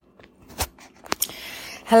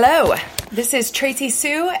Hello, this is Tracy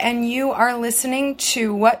Sue, and you are listening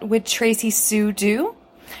to What Would Tracy Sue Do?,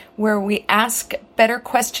 where we ask better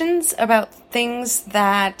questions about things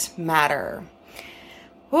that matter.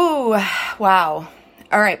 Ooh, wow.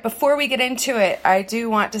 All right, before we get into it, I do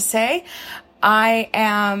want to say I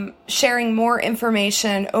am sharing more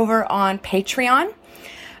information over on Patreon,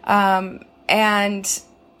 and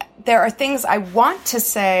there are things I want to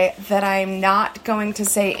say that I'm not going to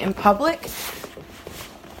say in public,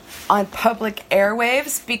 on public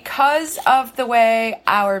airwaves, because of the way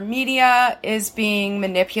our media is being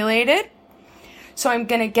manipulated. So I'm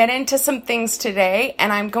going to get into some things today,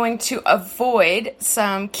 and I'm going to avoid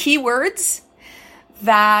some keywords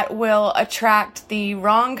that will attract the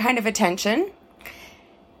wrong kind of attention.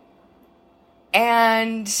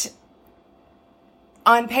 And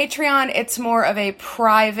on Patreon, it's more of a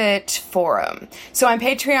private forum. So on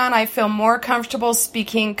Patreon, I feel more comfortable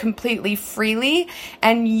speaking completely freely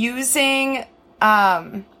and using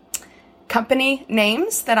company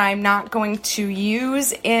names that I'm not going to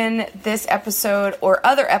use in this episode or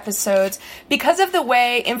other episodes because of the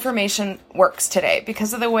way information works today,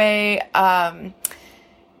 because of the way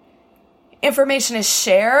information is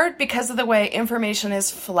shared, because of the way information is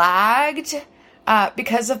flagged,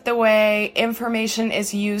 because of the way information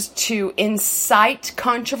is used to incite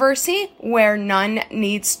controversy where none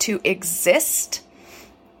needs to exist.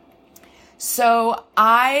 So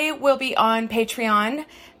I will be on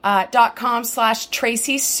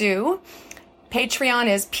patreon.com/Tracy Sue. Patreon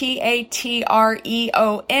is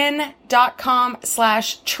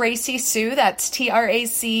patreon.com/Tracy Sue. That's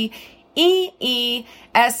TraceeSieux.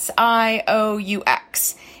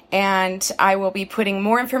 And I will be putting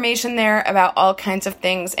more information there about all kinds of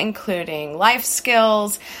things, including life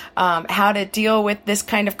skills, how to deal with this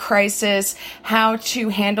kind of crisis, how to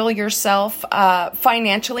handle yourself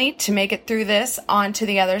financially to make it through this onto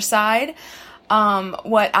the other side,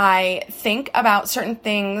 what I think about certain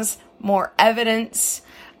things, more evidence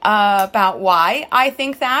about why I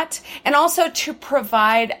think that, and also to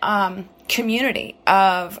provide community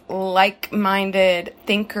of like-minded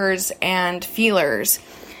thinkers and feelers.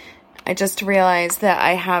 I just realized that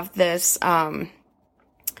I have this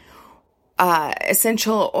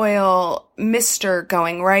essential oil mister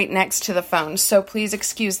going right next to the phone, so please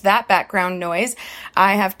excuse that background noise.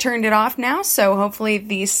 I have turned it off now, so hopefully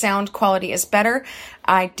the sound quality is better.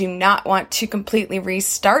 I do not want to completely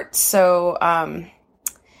restart, so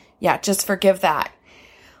just forgive that.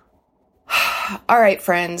 All right,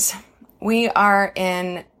 friends, we are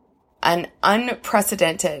in an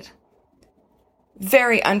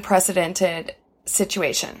very unprecedented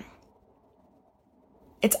situation.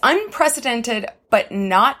 It's unprecedented, but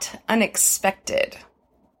not unexpected.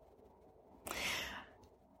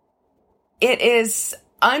 It is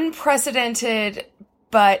unprecedented,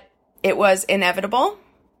 but it was inevitable.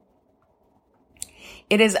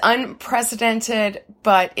 It is unprecedented,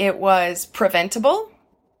 but it was preventable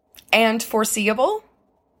and foreseeable.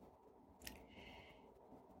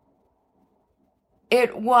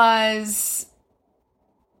 It was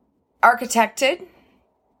architected?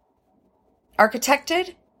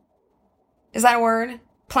 Is that a word?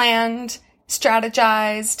 Planned,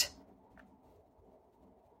 strategized.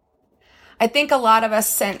 I think a lot of us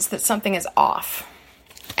sense that something is off.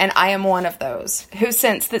 And I am one of those who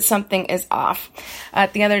sense that something is off.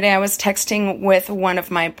 The other day I was texting with one of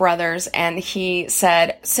my brothers, and he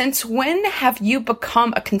said, "Since when have you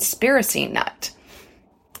become a conspiracy nut?"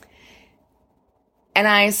 And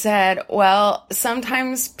I said, well,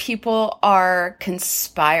 sometimes people are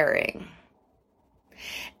conspiring.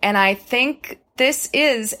 And I think this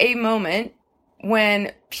is a moment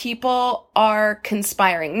when people are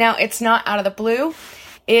conspiring. Now, it's not out of the blue.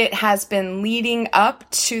 It has been leading up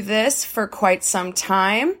to this for quite some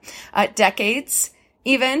time, decades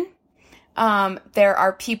even. There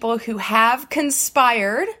are people who have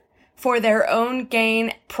conspired for their own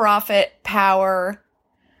gain, profit, power,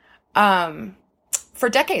 for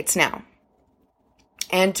decades now.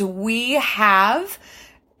 And we have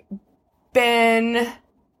been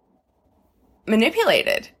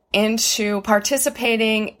manipulated into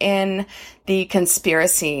participating in the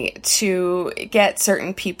conspiracy to get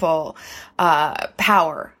certain people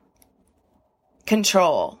power,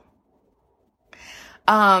 control.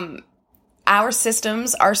 Our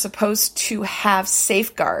systems are supposed to have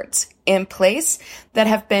safeguards in place that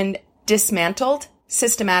have been dismantled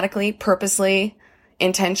systematically, purposely,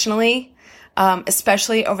 intentionally,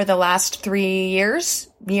 especially over the last 3 years,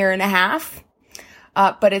 year and a half.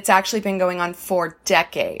 But it's actually been going on for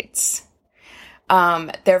decades.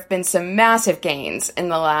 There have been some massive gains in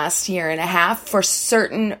the last year and a half for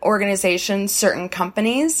certain organizations, certain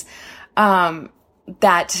companies,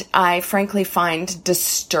 that I frankly find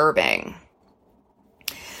disturbing.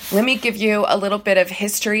 Let me give you a little bit of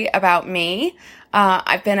history about me.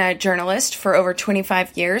 I've been a journalist for over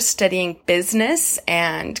 25 years, studying business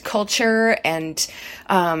and culture and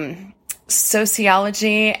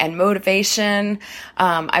sociology and motivation.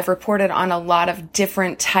 I've reported on a lot of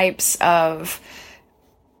different types of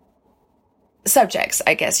subjects,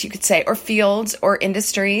 I guess you could say, or fields or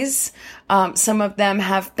industries. Some of them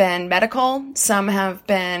have been medical. Some have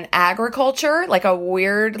been agriculture, like a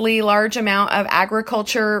weirdly large amount of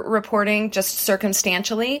agriculture reporting just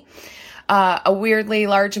circumstantially. A weirdly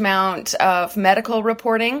large amount of medical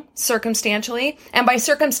reporting circumstantially. And by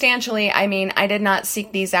circumstantially, I mean, I did not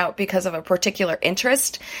seek these out because of a particular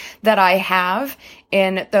interest that I have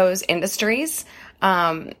in those industries.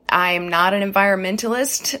 I'm not an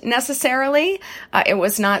environmentalist necessarily. It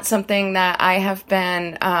was not something that I have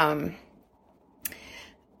been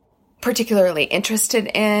particularly interested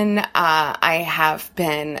in. I have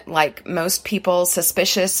been, like most people,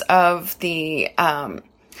 suspicious of the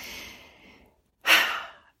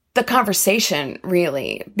conversation,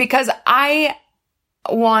 really, because I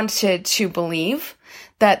wanted to believe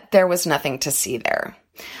that there was nothing to see there.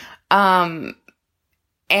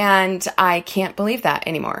 And I can't believe that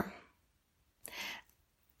anymore.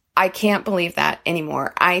 I can't believe that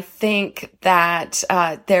anymore. I think that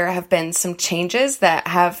there have been some changes that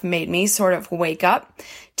have made me sort of wake up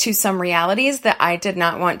to some realities that I did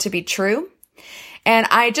not want to be true. And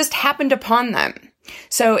I just happened upon them.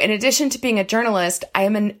 So in addition to being a journalist, I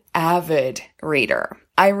am an avid reader.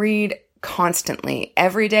 I read constantly.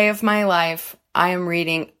 Every day of my life, I am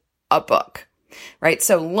reading a book. Right?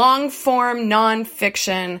 So long form,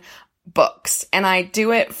 nonfiction books. And I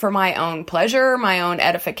do it for my own pleasure, my own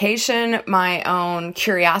edification, my own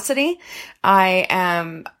curiosity. I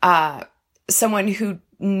am someone who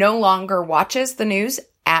no longer watches the news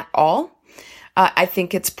at all. I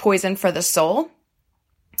think it's poison for the soul.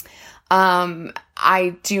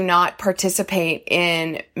 I do not participate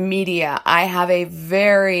in media. I have a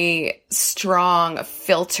very strong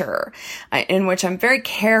filter in which I'm very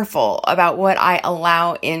careful about what I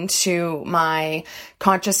allow into my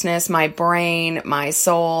consciousness, my brain, my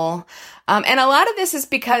soul. And a lot of this is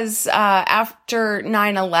because after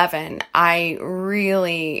 9/11, I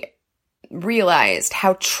really realized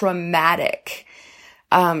how traumatic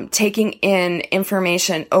taking in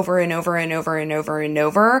information over and over and over and over and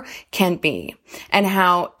over can be, and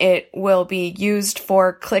how it will be used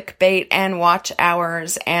for clickbait and watch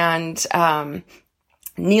hours and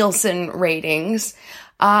Nielsen ratings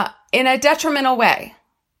in a detrimental way,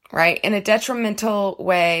 right? In a detrimental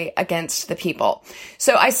way against the people.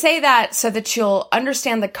 So I say that so that you'll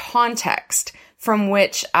understand the context from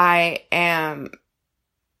which I am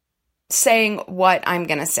saying what I'm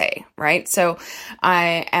going to say, right? So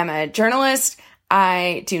I am a journalist.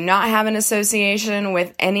 I do not have an association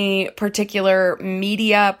with any particular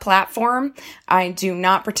media platform. I do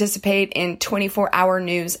not participate in 24-hour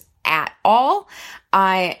news at all.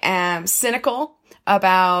 I am cynical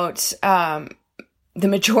about the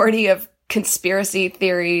majority of conspiracy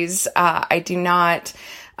theories.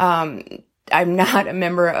 I'm not a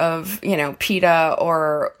member of, PETA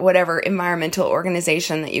or whatever environmental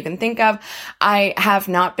organization that you can think of. I have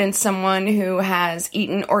not been someone who has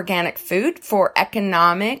eaten organic food for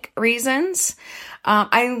economic reasons.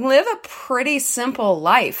 I live a pretty simple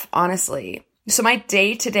life, honestly. So my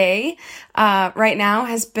day-to-day right now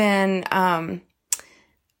has been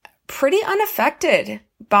pretty unaffected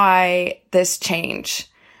by this change.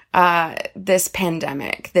 This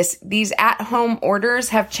pandemic. These at-home orders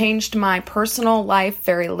have changed my personal life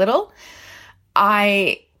very little.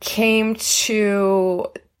 I came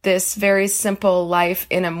to this very simple life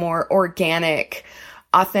in a more organic,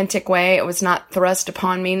 authentic way. It was not thrust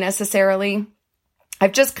upon me necessarily.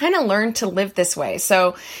 I've just kind of learned to live this way.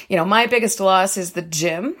 So, my biggest loss is the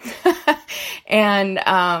gym.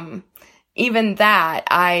 And, even that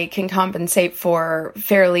I can compensate for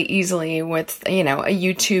fairly easily with, a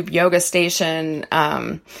YouTube yoga station,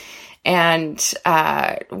 and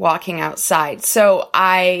walking outside. So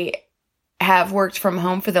I have worked from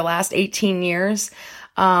home for the last 18 years.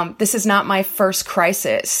 This is not my first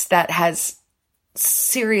crisis that has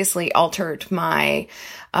seriously altered my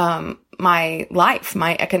life,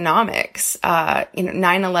 my economics.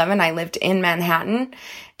 9/11, I lived in Manhattan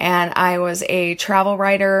and I was a travel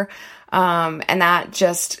writer. And that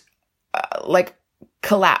just,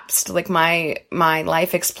 collapsed. My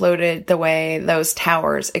life exploded the way those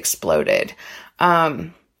towers exploded.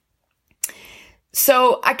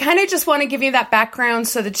 So I kind of just want to give you that background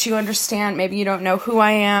so that you understand. Maybe you don't know who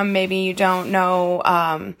I am. Maybe you don't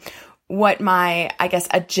know what my, I guess,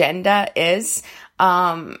 agenda is.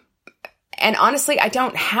 And honestly, I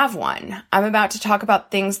don't have one. I'm about to talk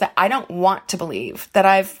about things that I don't want to believe, that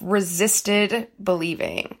I've resisted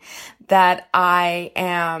believing, that I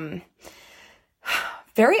am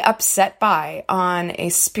very upset by on a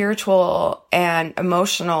spiritual and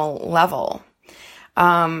emotional level.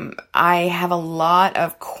 I have a lot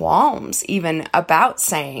of qualms even about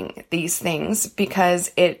saying these things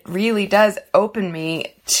because it really does open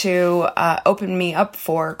me up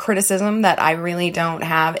for criticism that I really don't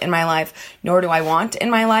have in my life, nor do I want in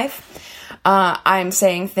my life. I'm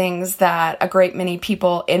saying things that a great many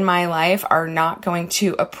people in my life are not going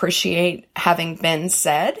to appreciate having been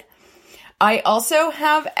said. I also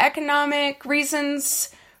have economic reasons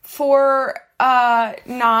for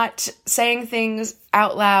not saying things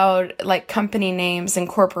out loud like company names and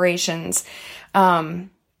corporations,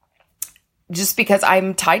 just because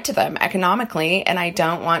I'm tied to them economically and I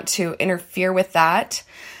don't want to interfere with that.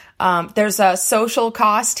 There's a social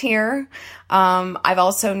cost here. I've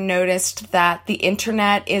also noticed that the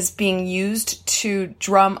internet is being used to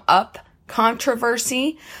drum up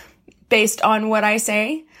controversy based on what I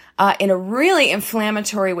say, in a really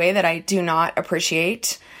inflammatory way that I do not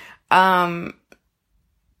appreciate.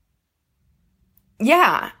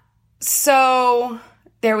 Yeah. So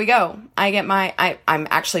there we go. I'm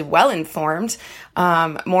actually well informed,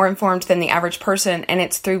 more informed than the average person, and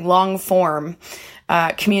it's through long form,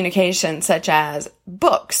 communication such as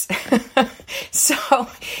books. So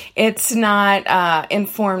it's not,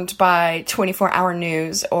 informed by 24-hour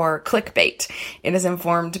news or clickbait. It is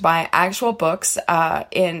informed by actual books,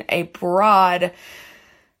 in a broad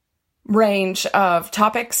range of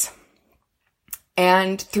topics,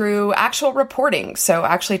 and through actual reporting. So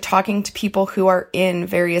actually talking to people who are in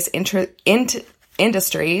various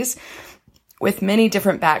industries with many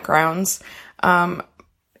different backgrounds,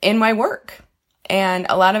 in my work. And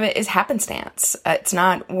a lot of it is happenstance. It's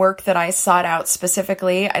not work that I sought out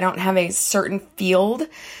specifically. I don't have a certain field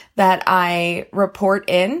that I report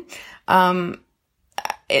in.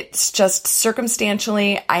 It's just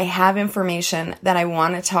circumstantially, I have information that I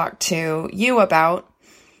want to talk to you about,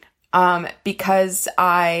 because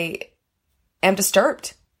I am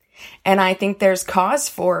disturbed. And I think there's cause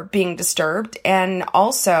for being disturbed. And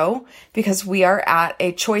also because we are at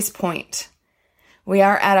a choice point. We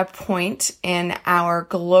are at a point in our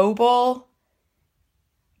global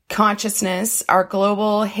consciousness, our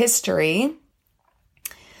global history,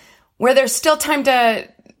 where there's still time to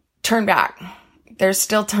turn back. There's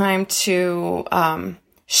still time to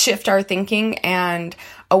shift our thinking and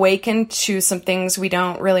awaken to some things we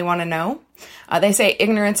don't really want to know. They say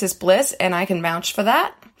ignorance is bliss, and I can vouch for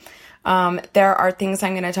that. There are things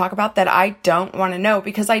I'm going to talk about that I don't want to know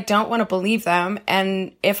because I don't want to believe them.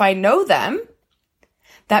 And if I know them,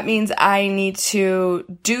 that means I need to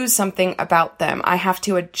do something about them. I have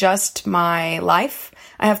to adjust my life.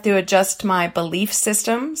 I have to adjust my belief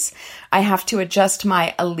systems. I have to adjust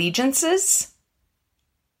my allegiances.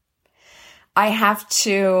 I have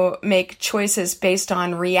to make choices based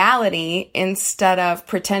on reality instead of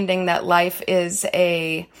pretending that life is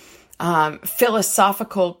a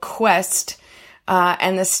philosophical quest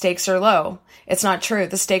and the stakes are low. It's not true.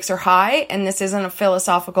 The stakes are high, and this isn't a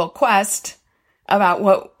philosophical quest about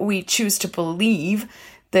what we choose to believe.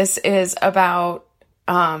 This is about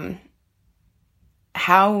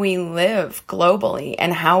how we live globally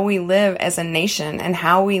and how we live as a nation and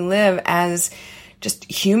how we live as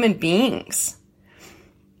just human beings.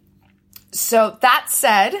 So that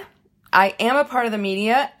said, I am a part of the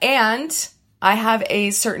media, and I have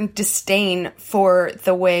a certain disdain for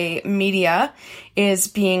the way media is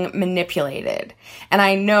being manipulated. And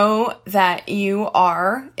I know that you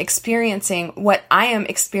are experiencing what I am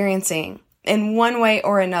experiencing in one way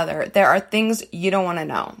or another. There are things you don't want to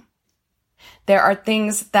know. There are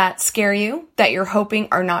things that scare you, that you're hoping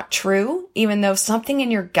are not true, even though something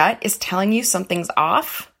in your gut is telling you something's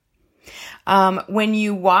off. When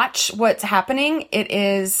you watch what's happening, it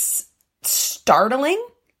is startling.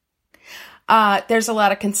 There's a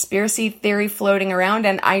lot of conspiracy theory floating around,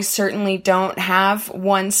 and I certainly don't have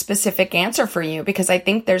one specific answer for you because I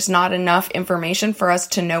think there's not enough information for us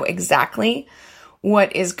to know exactly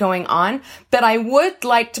what is going on. But I would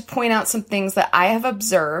like to point out some things that I have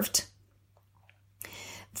observed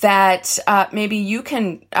that maybe you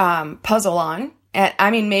can puzzle on. I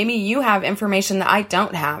mean, maybe you have information that I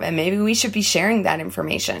don't have, and maybe we should be sharing that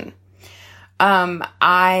information.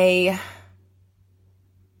 I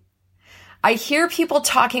hear people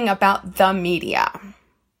talking about the media.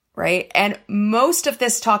 right? And most of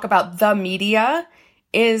this talk about the media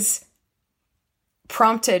is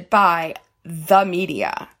prompted by the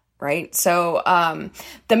media, right? So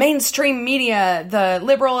the mainstream media, the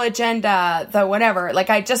liberal agenda, the whatever, like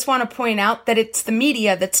I just want to point out that it's the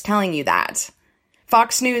media that's telling you that.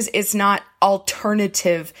 Fox News is not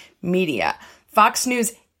alternative media. Fox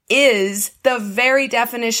News is the very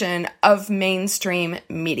definition of mainstream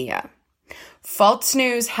media. False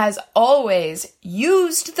news has always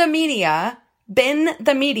used the media, been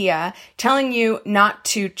the media, telling you not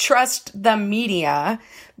to trust the media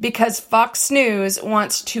because Fox News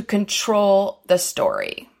wants to control the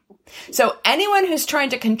story. So anyone who's trying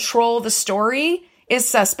to control the story is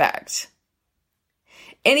suspect.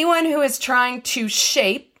 Anyone who is trying to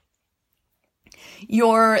shape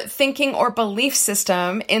your thinking or belief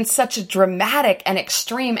system in such a dramatic and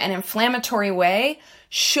extreme and inflammatory way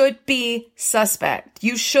should be suspect.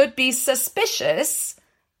 You should be suspicious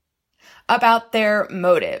about their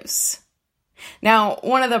motives. Now,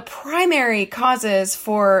 one of the primary causes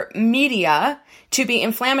for media to be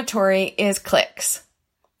inflammatory is clicks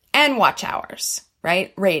and watch hours,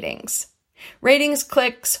 right? Ratings. Ratings,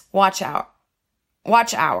 clicks, watch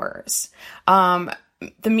hours.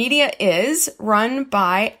 The media is run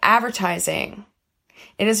by advertising.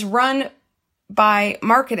 It is run by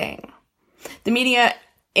marketing. The media,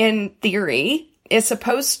 in theory, is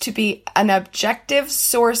supposed to be an objective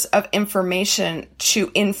source of information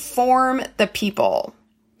to inform the people.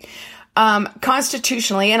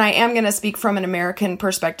 Constitutionally, and I am going to speak from an American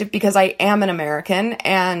perspective because I am an American,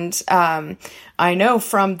 and I know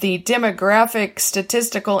from the demographic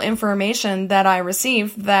statistical information that I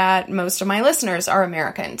receive that most of my listeners are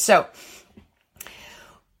American. So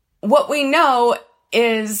what we know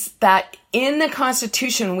is that in the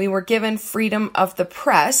Constitution, we were given freedom of the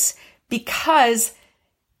press because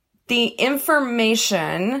the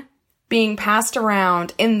information being passed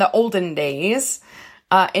around in the olden days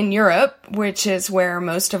in Europe, which is where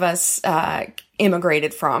most of us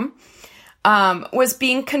immigrated from, was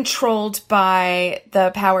being controlled by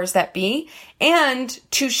the powers that be, and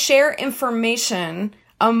to share information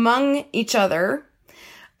among each other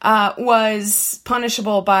was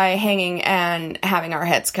punishable by hanging and having our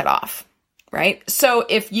heads cut off, right? So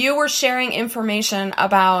if you were sharing information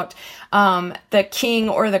about the king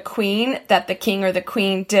or the queen that the king or the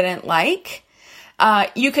queen didn't like,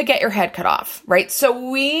 you could get your head cut off, right?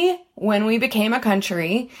 So we, when we became a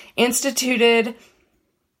country, instituted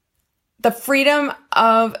the freedom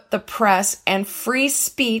of the press and free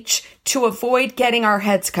speech to avoid getting our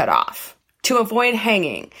heads cut off, to avoid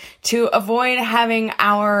hanging, to avoid having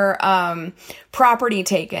our property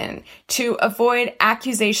taken, to avoid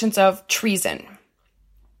accusations of treason.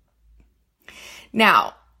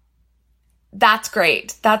 Now, that's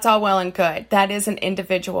great. That's all well and good. That is an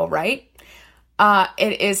individual right.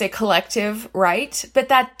 It is a collective right, but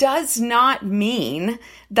that does not mean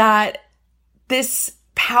that this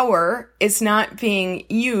power is not being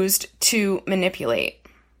used to manipulate.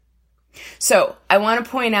 So I want to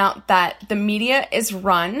point out that the media is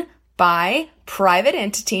run by private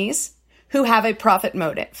entities who have a profit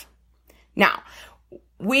motive. Now,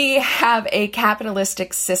 we have a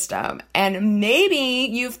capitalistic system, and maybe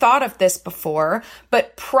you've thought of this before,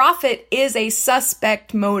 but profit is a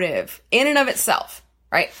suspect motive in and of itself,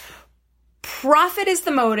 right? Profit is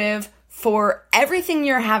the motive for everything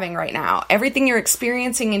you're having right now, everything you're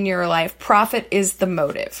experiencing in your life. Profit is the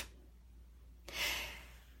motive.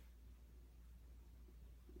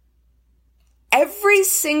 Every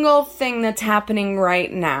single thing that's happening right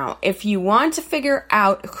now, if you want to figure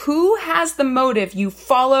out who has the motive, you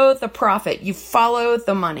follow the profit, you follow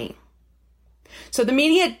the money. So the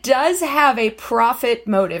media does have a profit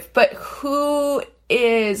motive, but who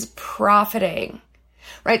is profiting?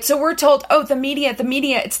 Right? So we're told, oh, the media,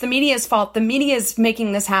 it's the media's fault. The media is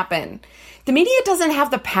making this happen. The media doesn't have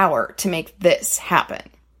the power to make this happen.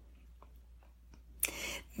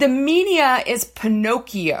 The media is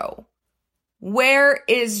Pinocchio. Where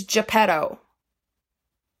is Geppetto?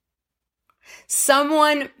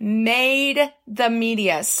 Someone made the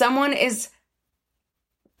media. Someone is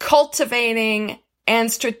cultivating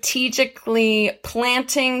and strategically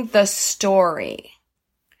planting the story,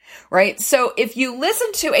 right? So if you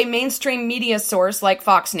listen to a mainstream media source like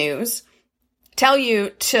Fox News tell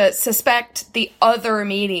you to suspect the other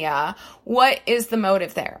media, what is the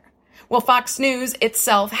motive there? Well, Fox News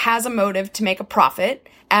itself has a motive to make a profit,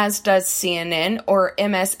 as does CNN or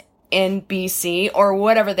MSNBC or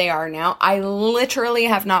whatever they are now. I literally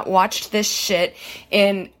have not watched this shit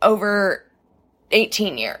in over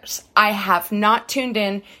 18 years. I have not tuned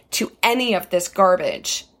in to any of this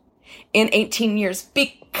garbage in 18 years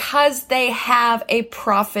because they have a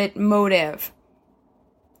profit motive.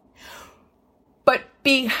 But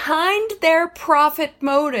behind their profit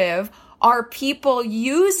motive are people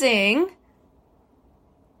using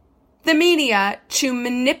the media to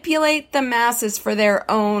manipulate the masses for their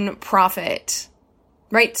own profit,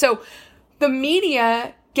 right? So the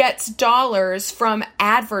media gets dollars from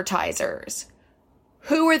advertisers.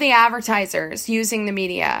 Who are the advertisers using the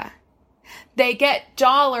media? They get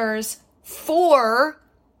dollars for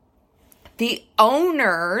the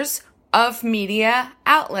owners of media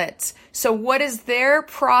outlets. So what is their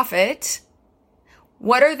profit?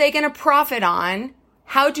 What are they going to profit on?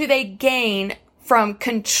 How do they gain from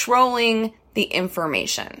controlling the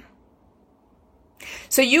information?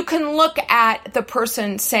 So you can look at the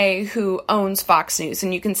person, say, who owns Fox News,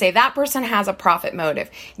 and you can say that person has a profit motive.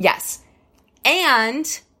 Yes.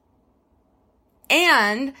 And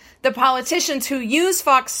the politicians who use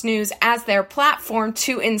Fox News as their platform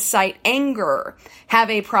to incite anger have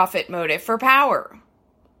a profit motive for power.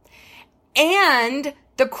 And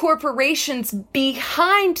the corporations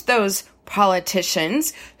behind those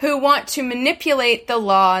politicians who want to manipulate the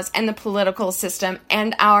laws and the political system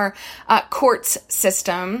and our courts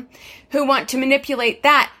system, who want to manipulate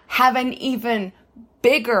that, have an even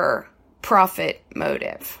bigger profit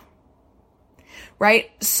motive.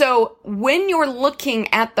 Right? So when you're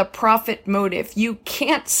looking at the profit motive, you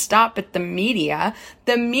can't stop at the media.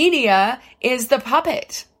 The media is the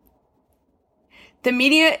puppet. The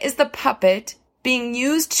media is the puppet being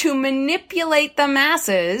used to manipulate the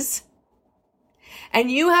masses.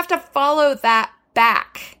 And you have to follow that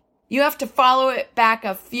back. You have to follow it back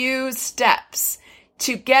a few steps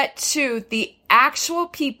to get to the actual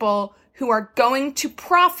people who are going to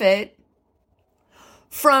profit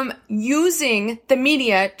from using the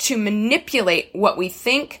media to manipulate what we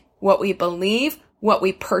think, what we believe, what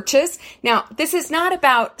we purchase. Now, this is not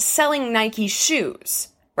about selling Nike shoes,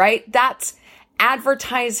 right? That's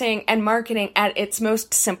advertising and marketing at its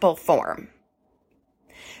most simple form.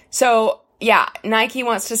 So, yeah, Nike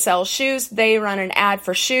wants to sell shoes. They run an ad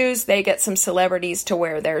for shoes. They get some celebrities to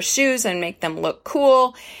wear their shoes and make them look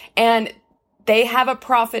cool. And they have a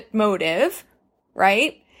profit motive,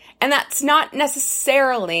 right? And that's not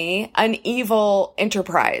necessarily an evil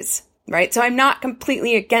enterprise, right? So I'm not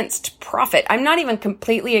completely against profit. I'm not even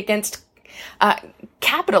completely against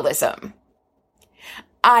capitalism.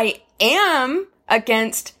 I am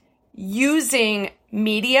against using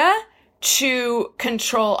media to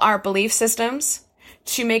control our belief systems,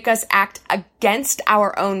 to make us act against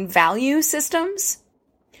our own value systems,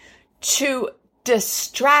 to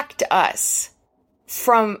distract us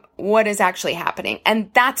from what is actually happening.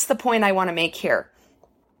 And that's the point I want to make here.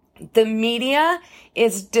 The media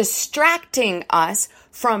is distracting us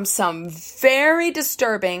from some very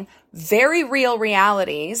disturbing, very real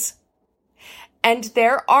realities. And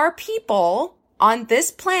there are people on this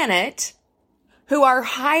planet who are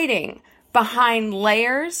hiding behind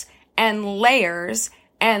layers and layers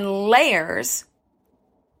and layers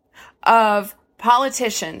of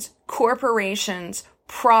politicians, corporations,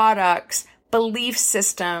 products, belief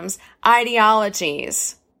systems,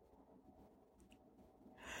 ideologies.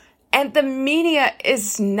 And the media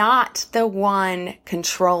is not the one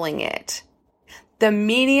controlling it. The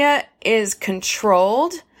media is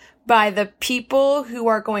controlled by the people who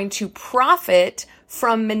are going to profit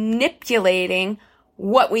from manipulating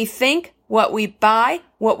what we think, what we buy,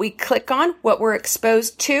 what we click on, what we're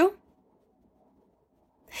exposed to.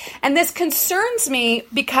 And this concerns me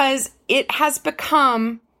because it has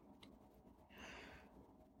become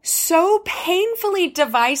so painfully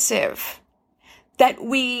divisive that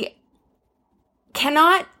we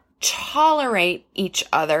cannot tolerate each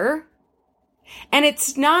other. And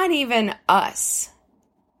it's not even us,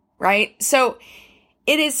 right? So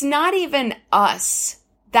it is not even us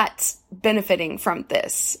that's benefiting from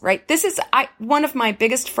this, right? This is one of my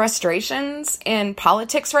biggest frustrations in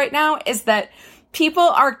politics right now is that people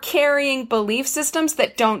are carrying belief systems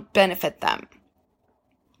that don't benefit them.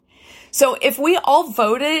 So if we all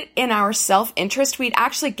voted in our self-interest, we'd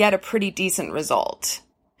actually get a pretty decent result.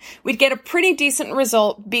 We'd get a pretty decent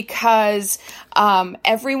result because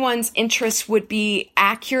everyone's interests would be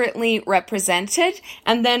accurately represented.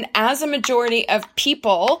 And then as a majority of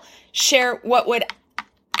people share what would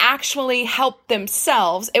actually help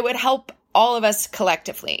themselves, it would help all of us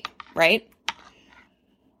collectively, right?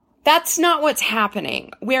 That's not what's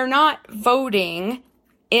happening. We're not voting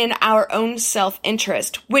in our own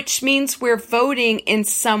self-interest, which means we're voting in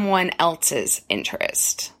someone else's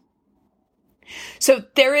interest. So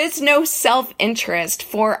there is no self-interest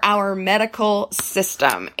for our medical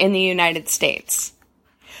system in the United States.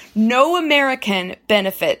 No American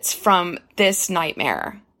benefits from this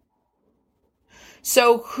nightmare.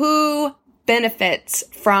 So who benefits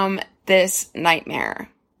from this nightmare?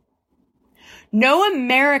 No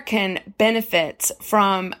American benefits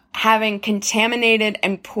from having contaminated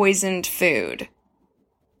and poisoned food.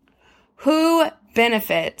 Who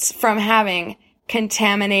benefits from having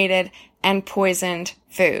contaminated and poisoned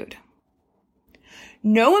food?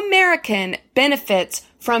 No American benefits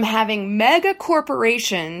from having mega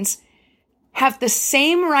corporations have the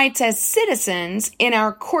same rights as citizens in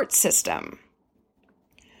our court system.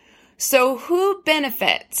 So who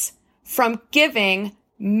benefits from giving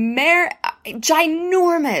ginormous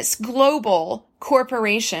global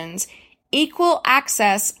corporations equal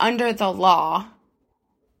access under the law?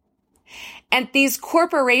 And these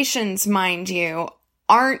corporations, mind you,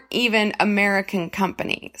 aren't even American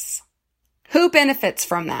companies. Who benefits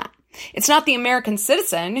from that? It's not the American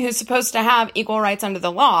citizen who's supposed to have equal rights under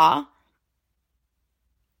the law.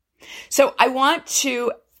 So I want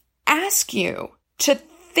to ask you to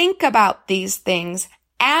think about these things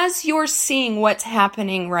as you're seeing what's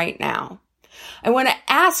happening right now. I want to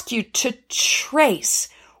ask you to trace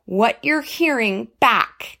what you're hearing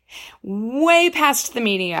back, way past the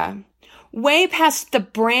media, way past the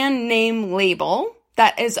brand name label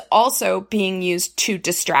that is also being used to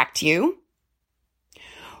distract you,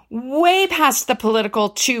 way past the political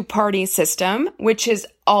two-party system, which is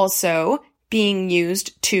also being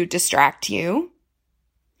used to distract you,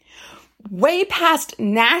 way past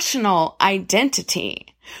national identity,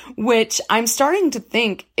 which I'm starting to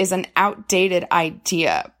think is an outdated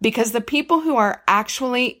idea, because the people who are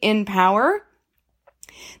actually in power,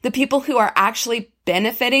 the people who are actually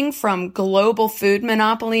benefiting from global food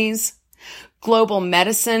monopolies, global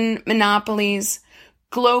medicine monopolies,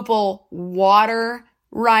 global water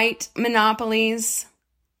right monopolies,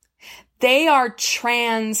 they are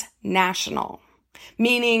transnational,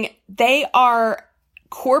 meaning they are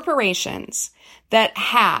corporations that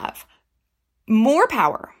have more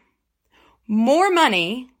power, more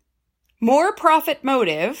money, more profit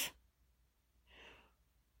motive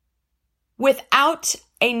without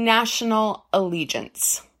a national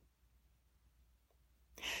allegiance.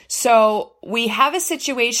 So we have a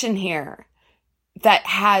situation here that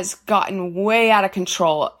has gotten way out of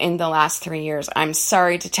control in the last 3 years. I'm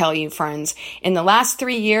sorry to tell you, friends. In the last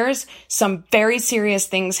 3 years, some very serious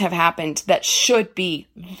things have happened that should be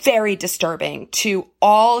very disturbing to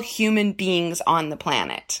all human beings on the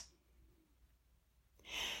planet.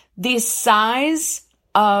 The size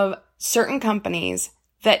of certain companies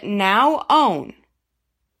that now own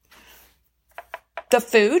the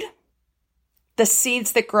food, the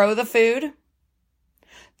seeds that grow the food,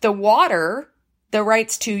 the water, the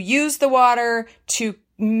rights to use the water, to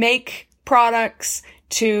make products,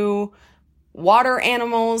 to water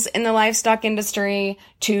animals in the livestock industry,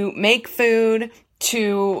 to make food,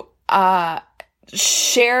 to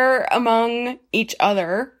share among each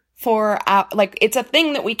other for, it's a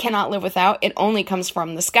thing that we cannot live without. It only comes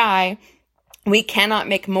from the sky. We cannot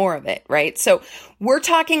make more of it, right? So we're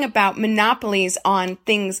talking about monopolies on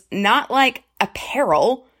things not like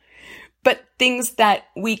apparel, but things that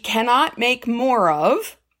we cannot make more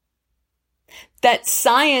of, that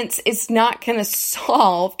science is not going to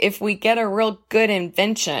solve if we get a real good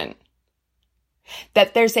invention,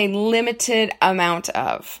 that there's a limited amount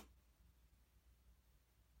of.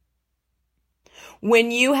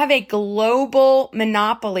 When you have a global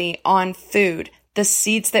monopoly on food, the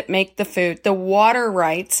seeds that make the food, the water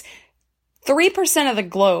rights, 3% of the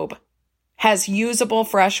globe has usable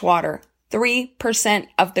fresh water. 3%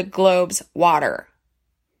 of the globe's water.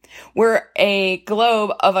 We're a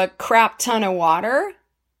globe of a crap ton of water,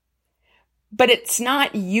 but it's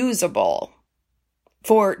not usable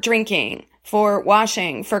for drinking, for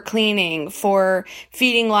washing, for cleaning, for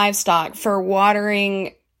feeding livestock, for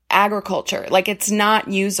watering agriculture. It's not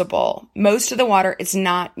usable. Most of the water is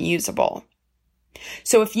not usable.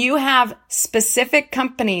 So if you have specific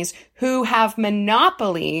companies who have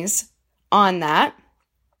monopolies on that,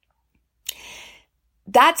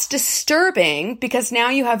 that's disturbing, because now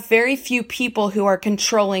you have very few people who are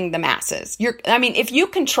controlling the masses. If you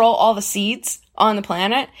control all the seeds on the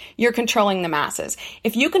planet, you're controlling the masses.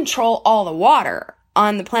 If you control all the water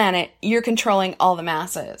on the planet, you're controlling all the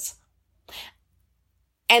masses.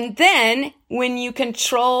 And then when you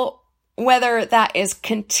control whether that is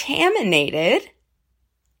contaminated,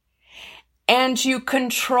 and you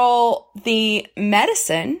control the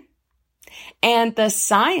medicine and the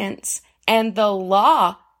science and the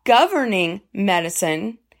law governing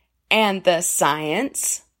medicine and the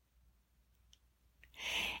science,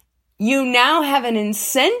 you now have an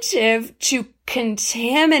incentive to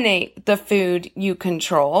contaminate the food you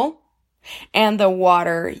control and the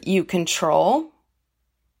water you control.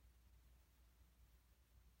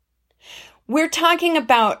 We're talking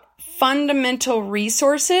about fundamental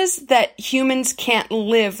resources that humans can't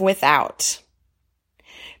live without.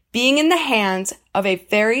 Being in the hands of a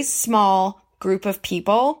very small group of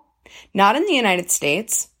people, not in the United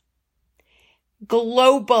States,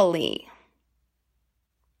 globally.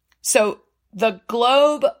 So the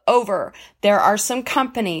globe over, there are some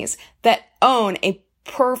companies that own a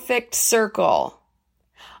perfect circle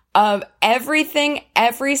of everything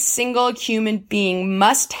every single human being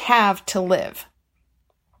must have to live.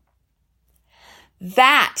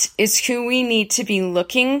 That is who we need to be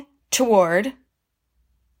looking toward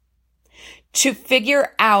to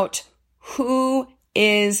figure out who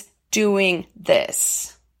is doing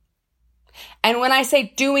this. And when I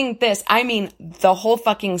say doing this, I mean the whole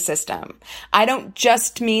fucking system. I don't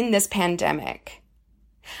just mean this pandemic.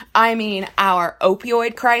 I mean our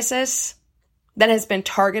opioid crisis that has been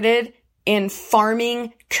targeted in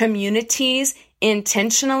farming communities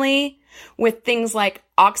intentionally with things like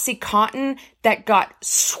OxyContin that got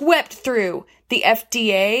swept through the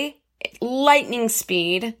FDA lightning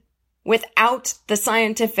speed without the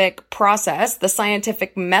scientific process, the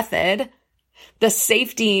scientific method, the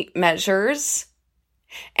safety measures,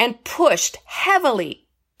 and pushed heavily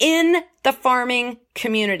in the farming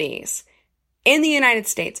communities, in the United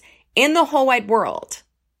States, in the whole wide world.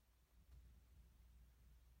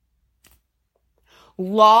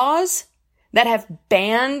 Laws that have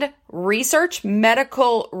banned research,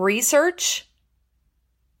 medical research,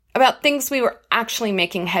 about things we were actually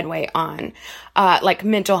making headway on, like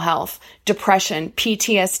mental health, depression,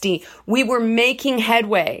 PTSD. We were making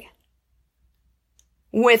headway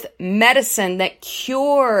with medicine that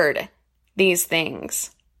cured these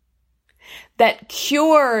things, that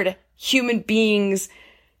cured human beings'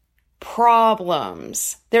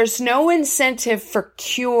 problems. There's no incentive for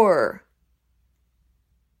cure.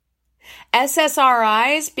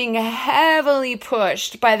 SSRIs being heavily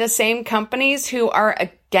pushed by the same companies who are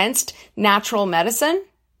against natural medicine,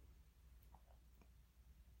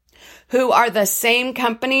 who are the same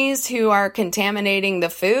companies who are contaminating the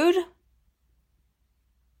food,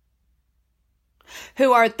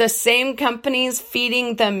 who are the same companies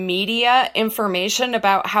feeding the media information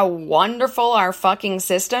about how wonderful our fucking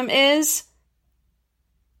system is,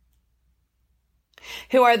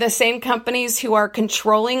 who are the same companies who are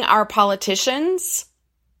controlling our politicians.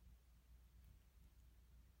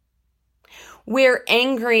 We're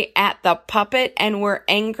angry at the puppet and we're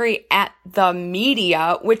angry at the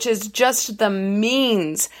media, which is just the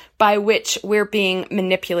means by which we're being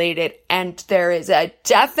manipulated. And there is a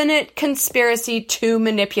definite conspiracy to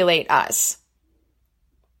manipulate us.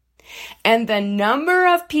 And the number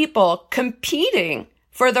of people competing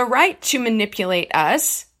for the right to manipulate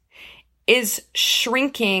us is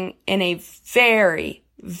shrinking in a very,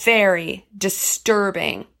 very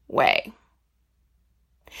disturbing way.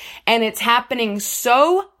 And it's happening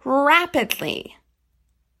so rapidly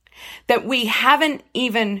that we haven't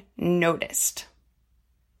even noticed.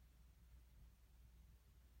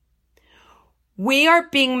 We are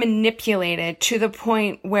being manipulated to the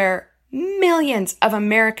point where millions of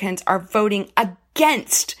Americans are voting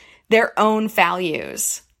against their own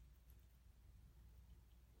values.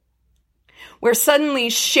 Where suddenly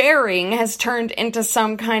sharing has turned into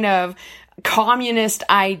some kind of communist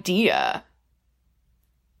idea.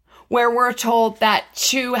 Where we're told that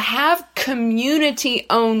to have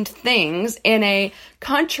community-owned things in a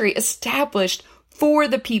country established for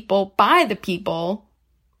the people, by the people,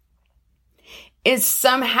 is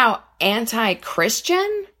somehow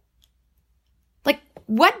anti-Christian? Like,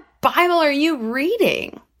 what Bible are you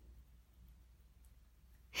reading?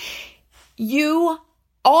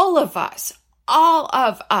 All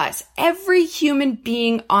of us, every human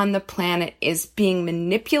being on the planet is being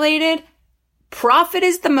manipulated. Profit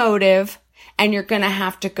is the motive, and you're going to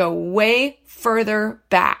have to go way further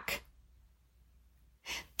back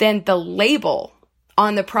than the label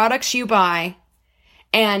on the products you buy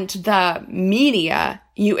and the media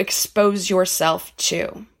you expose yourself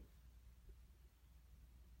to.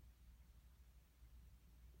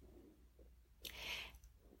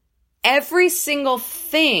 Every single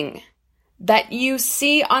thing that you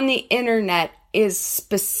see on the internet is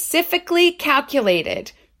specifically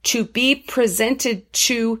calculated to be presented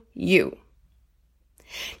to you.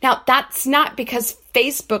 Now, that's not because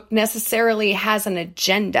Facebook necessarily has an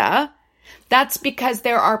agenda. That's because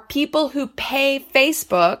there are people who pay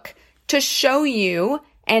Facebook to show you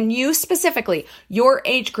and you specifically, your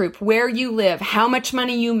age group, where you live, how much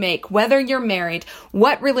money you make, whether you're married,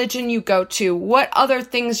 what religion you go to, what other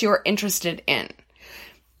things you're interested in.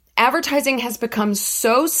 Advertising has become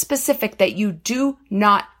so specific that you do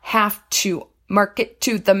not have to market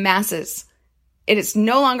to the masses. It is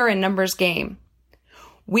no longer a numbers game.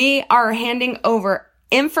 We are handing over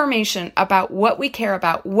information about what we care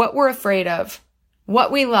about, what we're afraid of,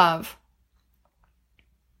 what we love,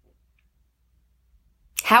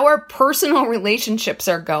 how our personal relationships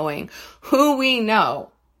are going, who we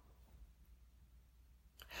know,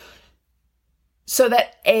 so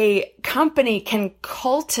that a company can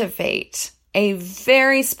cultivate a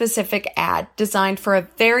very specific ad designed for a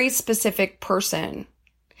very specific person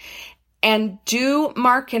and do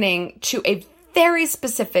marketing to a very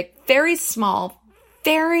specific, very small,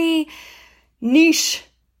 very niche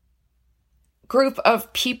group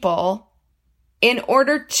of people in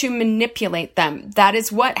order to manipulate them. That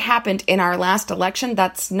is what happened in our last election.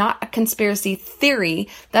 That's not a conspiracy theory.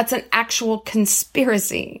 That's an actual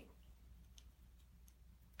conspiracy.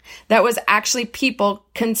 That was actually people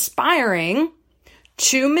conspiring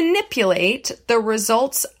to manipulate the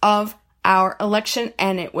results of our election,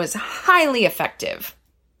 and it was highly effective.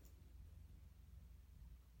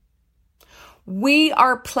 We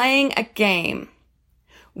are playing a game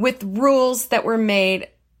with rules that were made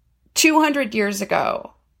 200 years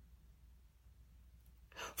ago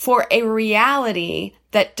for a reality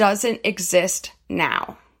that doesn't exist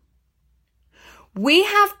now. We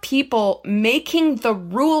have people making the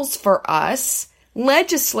rules for us,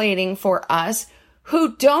 legislating for us,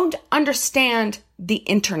 who don't understand the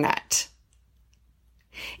internet.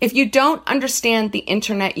 If you don't understand the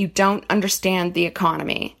internet, you don't understand the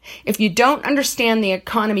economy. If you don't understand the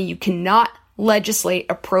economy, you cannot legislate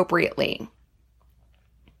appropriately.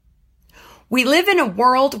 We live in a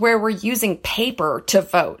world where we're using paper to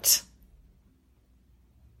vote.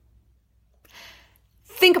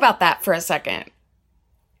 Think about that for a second.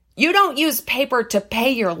 You don't use paper to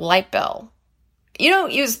pay your light bill. You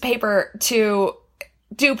don't use paper to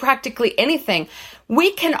do practically anything.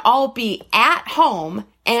 We can all be at home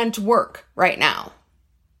and work right now.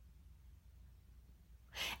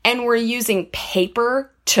 And we're using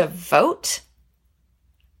paper to vote?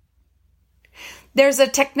 There's a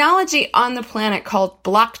technology on the planet called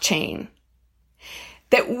blockchain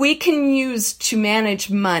that we can use to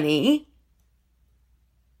manage money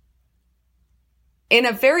in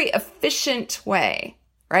a very efficient way,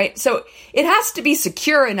 right? So it has to be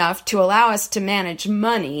secure enough to allow us to manage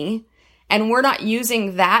money, and we're not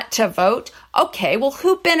using that to vote. Okay, well,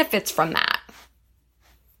 who benefits from that?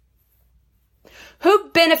 Who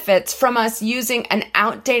benefits from us using an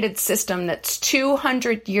outdated system that's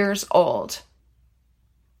 200 years old,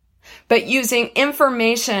 but using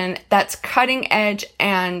information that's cutting edge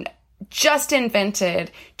and just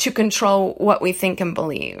invented to control what we think and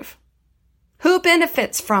believe? Who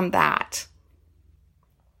benefits from that?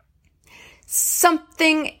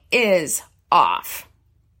 Something is off.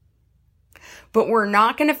 But we're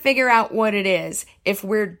not going to figure out what it is if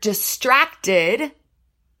we're distracted,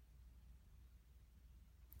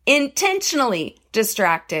 intentionally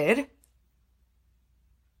distracted,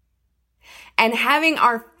 and having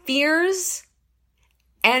our fears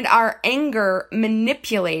and our anger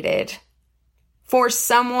manipulated for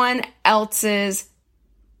someone else's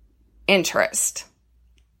interest.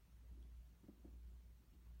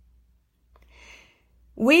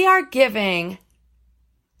 We are giving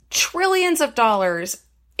trillions of dollars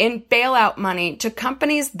in bailout money to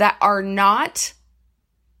companies that are not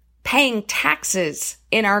paying taxes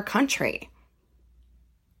in our country.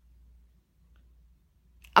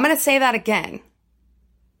 I'm going to say that again.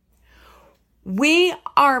 We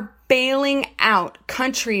are bailing out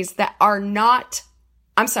companies that are not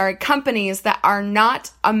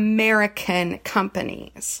American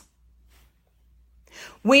companies.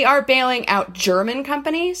 We are bailing out German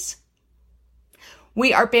companies.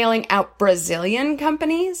 We are bailing out Brazilian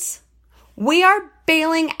companies. We are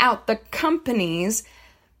bailing out the companies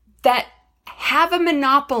that have a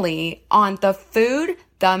monopoly on the food,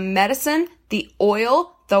 the medicine, the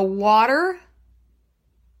oil, the water,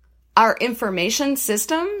 our information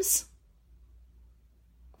systems.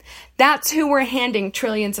 That's who we're handing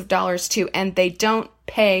trillions of dollars to, and they don't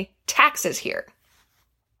pay taxes here.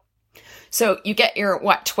 So you get your,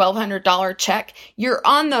 $1,200 check? You're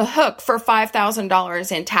on the hook for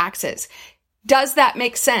 $5,000 in taxes. Does that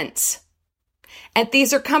make sense? And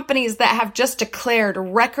these are companies that have just declared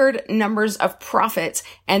record numbers of profits,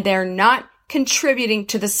 and they're not contributing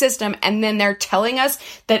to the system, and then they're telling us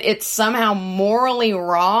that it's somehow morally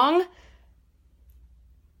wrong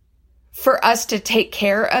for us to take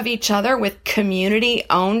care of each other with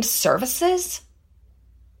community-owned services?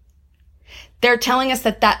 They're telling us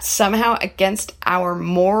that that's somehow against our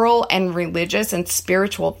moral and religious and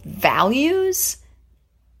spiritual values?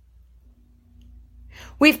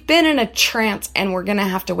 We've been in a trance and we're going to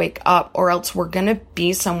have to wake up, or else we're going to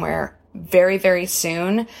be somewhere very, very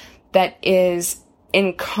soon that is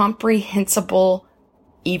incomprehensible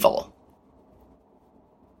evil.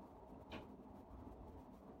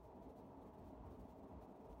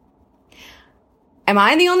 Am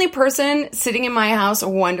I the only person sitting in my house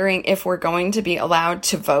wondering if we're going to be allowed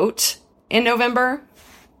to vote in November?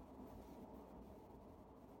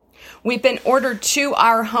 We've been ordered to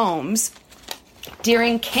our homes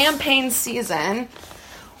during campaign season,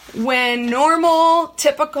 when normal,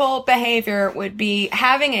 typical behavior would be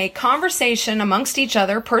having a conversation amongst each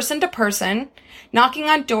other, person to person, knocking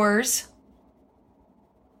on doors,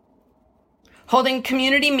 holding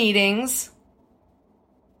community meetings,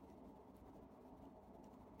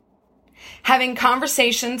 having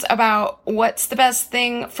conversations about what's the best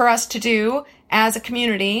thing for us to do as a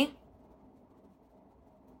community.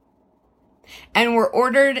 And we're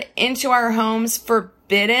ordered into our homes,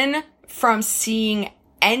 forbidden from seeing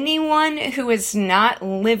anyone who is not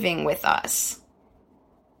living with us.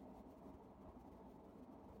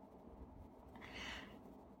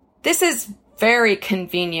 This is very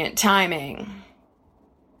convenient timing.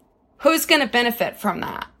 Who's going to benefit from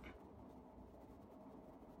that?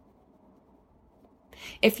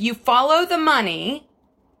 If you follow the money,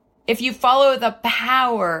 if you follow the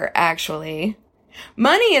power, actually,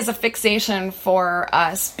 money is a fixation for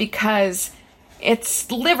us because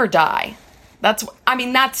it's live or die.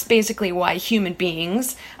 That's basically why human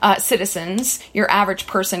beings, citizens, your average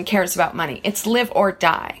person cares about money. It's live or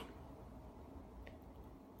die.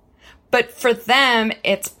 But for them,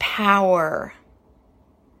 it's power.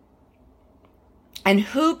 And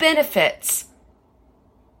who benefits?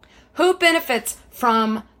 Who benefits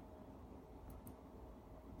from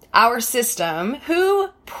our system? Who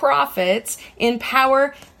profits in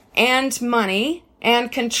power and money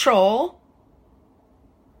and control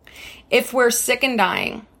if we're sick and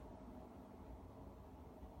dying?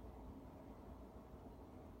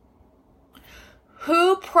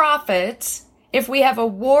 Who profits if we have a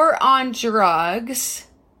war on drugs,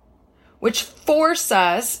 which force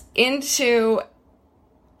us into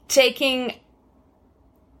taking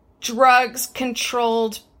drugs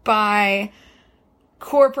controlled by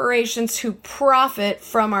corporations who profit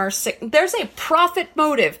from our sick? There's a profit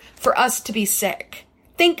motive for us to be sick.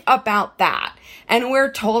 Think about that. And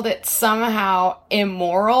we're told it's somehow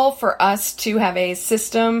immoral for us to have a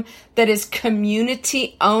system that is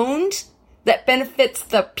community owned, that benefits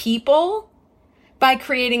the people by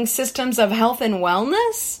creating systems of health and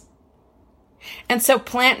wellness. And so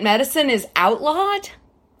plant medicine is outlawed?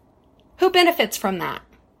 Who benefits from that?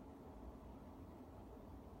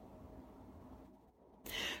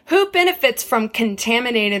 Who benefits from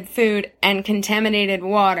contaminated food and contaminated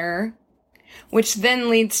water, which then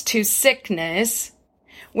leads to sickness,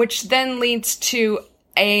 which then leads to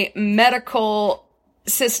a medical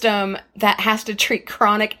system that has to treat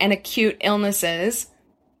chronic and acute illnesses,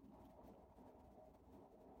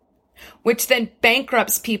 which then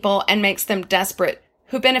bankrupts people and makes them desperate?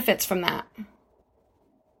 Who benefits from that?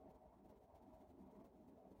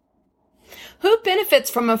 Who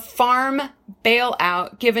benefits from a farm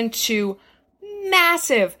bailout given to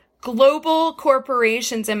massive global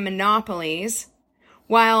corporations and monopolies,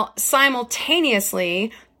 while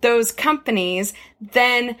simultaneously those companies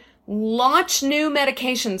then launch new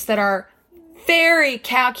medications that are very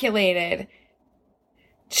calculated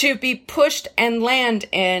to be pushed and land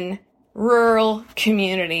in rural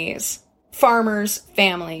communities, farmers'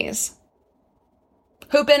 families?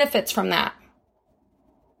 Who benefits from that?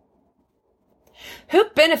 Who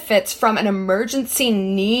benefits from an emergency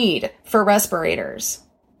need for respirators?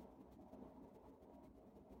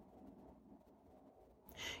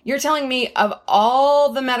 You're telling me of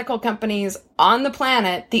all the medical companies on the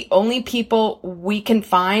planet, the only people we can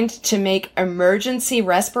find to make emergency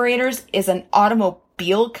respirators is an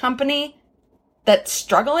automobile company that's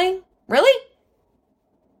struggling? Really?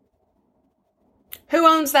 Who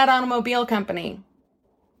owns that automobile company?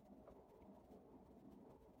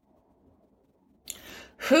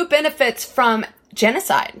 Who benefits from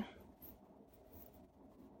genocide?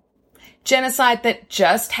 Genocide that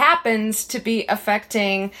just happens to be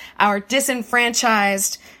affecting our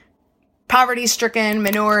disenfranchised, poverty-stricken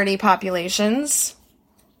minority populations.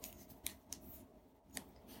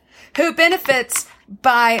 Who benefits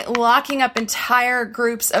by locking up entire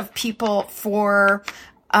groups of people for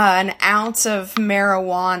an ounce of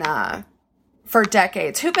marijuana for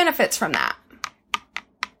decades. Who benefits from that?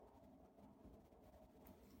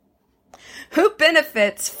 Who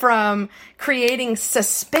benefits from creating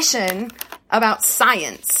suspicion about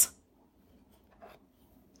science?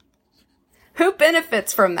 Who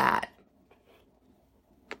benefits from that?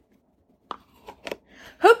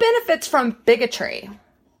 Who benefits from bigotry?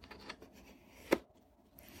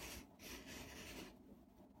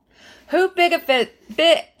 Who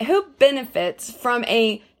benefits from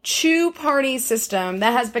a two-party system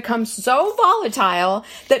that has become so volatile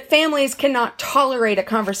that families cannot tolerate a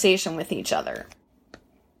conversation with each other?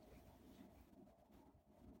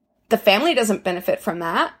 The family doesn't benefit from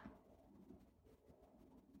that.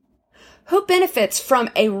 Who benefits from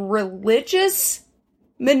a religious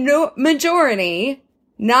majority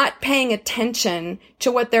not paying attention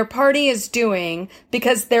to what their party is doing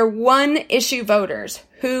because they're one-issue voters?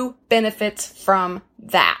 Who benefits from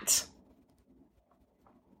that?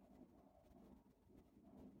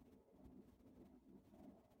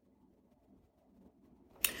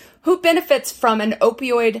 Who benefits from an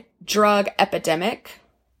opioid drug epidemic?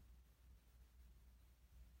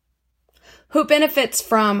 Who benefits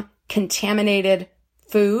from contaminated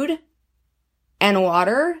food and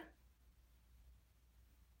water?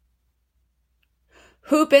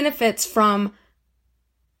 Who benefits from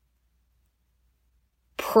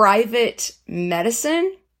private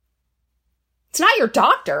medicine? It's not your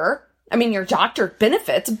doctor. I mean, your doctor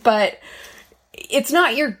benefits, but it's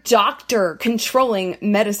not your doctor controlling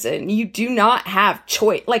medicine. You do not have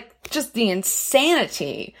choice. Like, just the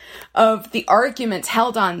insanity of the arguments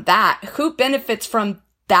held on that. Who benefits from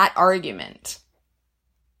that argument?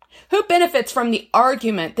 Who benefits from the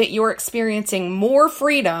argument that you're experiencing more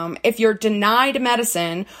freedom if you're denied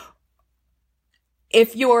medicine,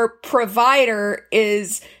 if your provider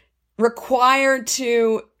is required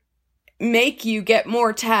to make you get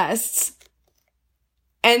more tests?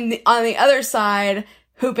 And on the other side,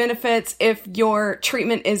 who benefits if your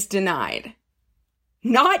treatment is denied?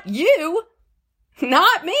 Not you,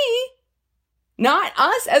 not me, not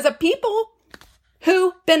us as a people.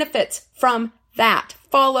 Who benefits from that?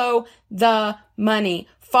 Follow the money.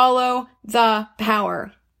 Follow the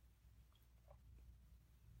power.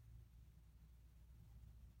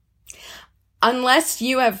 Unless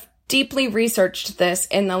you have deeply researched this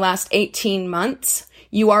in the last 18 months,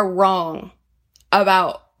 you are wrong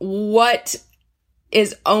about what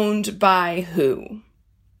is owned by who.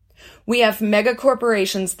 We have mega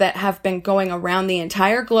corporations that have been going around the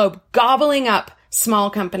entire globe gobbling up small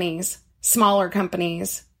companies, smaller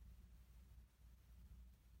companies,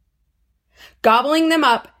 gobbling them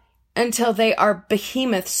up until they are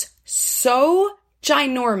behemoths so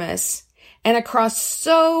ginormous and across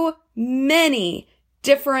so many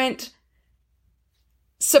different,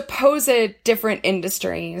 supposed different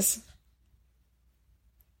industries,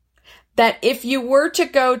 that if you were to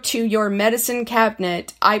go to your medicine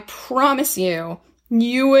cabinet, I promise you,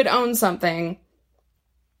 you would own something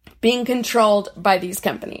being controlled by these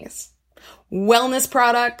companies. Wellness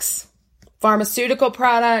products, pharmaceutical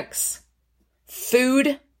products,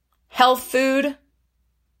 food, health food,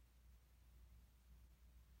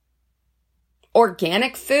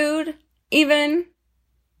 organic food, even.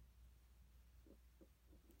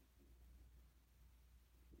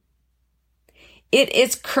 It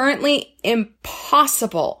is currently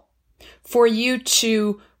impossible for you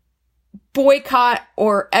to boycott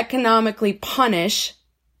or economically punish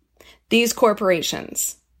these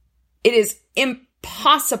corporations. It is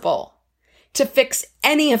impossible to fix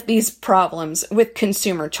any of these problems with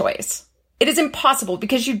consumer choice. It is impossible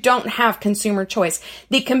because you don't have consumer choice.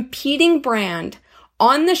 The competing brand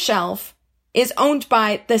on the shelf is owned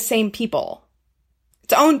by the same people.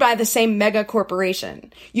 It's owned by the same mega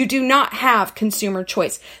corporation. You do not have consumer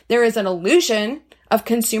choice. There is an illusion of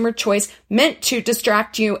consumer choice meant to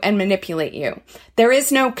distract you and manipulate you. There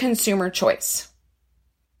is no consumer choice.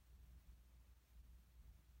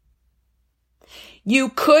 You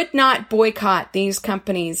could not boycott these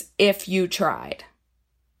companies if you tried.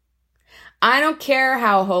 I don't care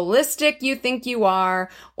how holistic you think you are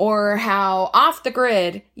or how off the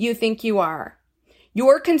grid you think you are.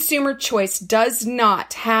 Your consumer choice does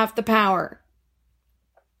not have the power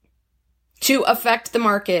to affect the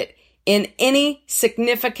market in any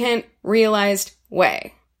significant, realized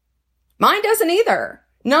way. Mine doesn't either.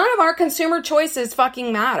 None of our consumer choices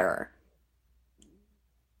fucking matter.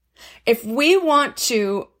 If we want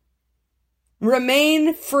to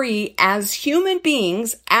remain free as human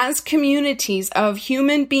beings, as communities of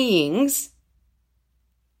human beings,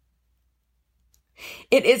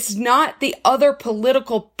 it is not the other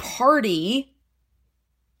political party.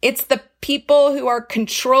 It's the people who are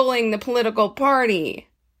controlling the political party.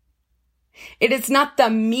 It is not the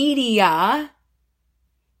media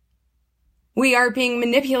we are being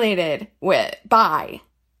manipulated by.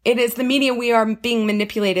 It is the media we are being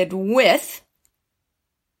manipulated with.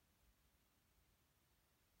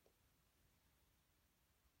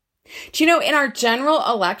 Do you know, in our general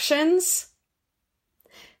elections,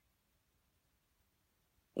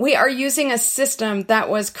 we are using a system that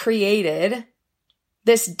was created,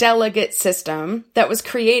 this delegate system that was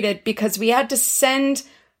created because we had to send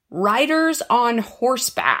riders on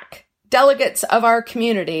horseback, delegates of our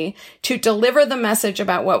community, to deliver the message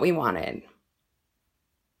about what we wanted.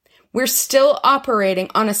 We're still operating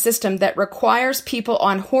on a system that requires people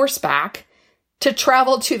on horseback to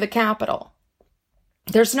travel to the Capitol.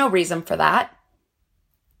 There's no reason for that.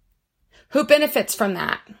 Who benefits from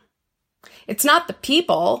that? It's not the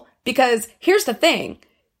people, because here's the thing.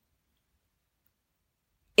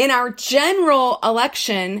 In our general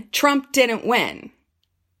election, Trump didn't win.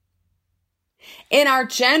 In our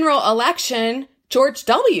general election, George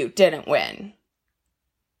W. didn't win.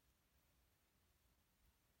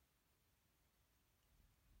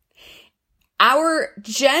 Our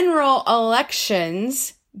general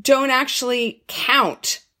elections don't actually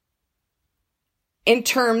count in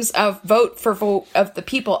terms of vote of the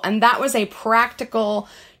people. And that was a practical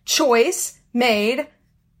choice made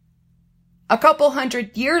a couple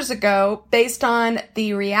hundred years ago based on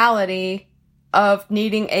the reality of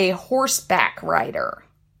needing a horseback rider.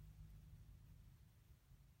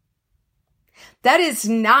 That is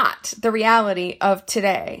not the reality of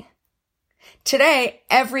today. Today,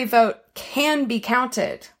 every vote can be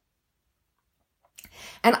counted.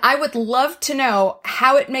 And I would love to know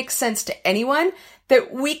how it makes sense to anyone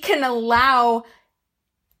that we can allow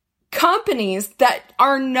companies that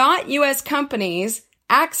are not U.S. companies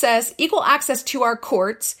equal access to our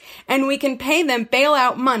courts, and we can pay them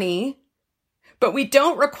bailout money, but we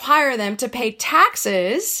don't require them to pay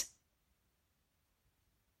taxes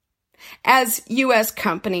as U.S.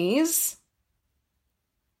 companies.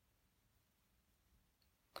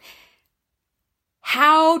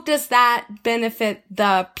 How does that benefit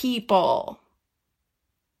the people?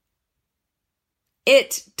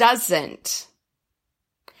 It doesn't.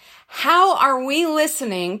 How are we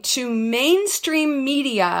listening to mainstream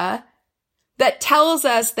media that tells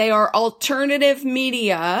us they are alternative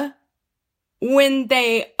media when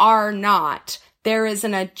they are not? There is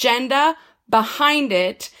an agenda behind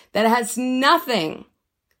it that has nothing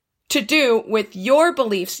to do with your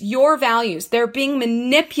beliefs, your values. They're being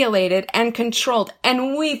manipulated and controlled.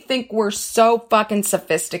 And we think we're so fucking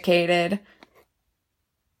sophisticated.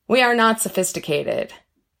 We are not sophisticated.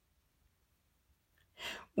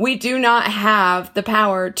 We do not have the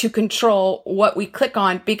power to control what we click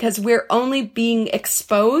on because we're only being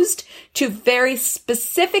exposed to very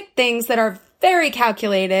specific things that are very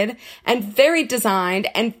calculated and very designed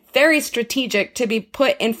and very strategic to be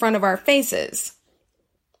put in front of our faces.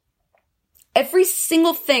 Every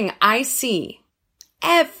single thing I see,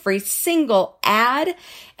 every single ad,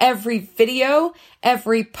 every video,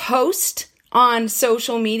 every post on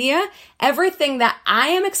social media, everything that I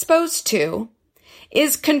am exposed to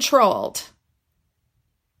is controlled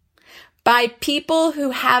by people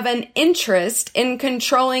who have an interest in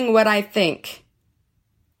controlling what I think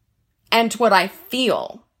and what I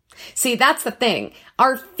feel. See, that's the thing.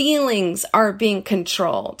 Our feelings are being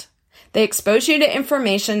controlled. They expose you to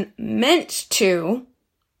information meant to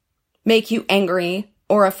make you angry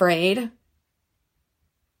or afraid.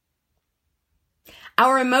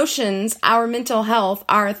 Our emotions, our mental health,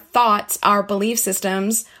 our thoughts, our belief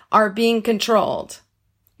systems are being controlled.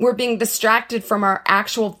 We're being distracted from our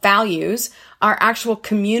actual values, our actual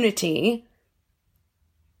community.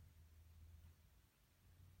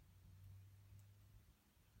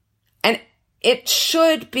 And it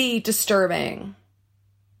should be disturbing.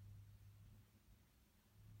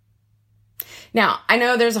 Now, I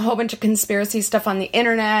know there's a whole bunch of conspiracy stuff on the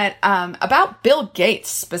internet about Bill Gates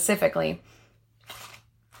specifically.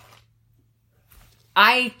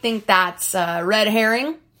 I think that's a red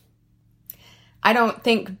herring. I don't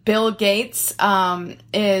think Bill Gates he's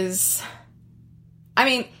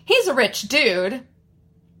a rich dude,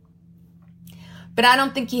 but I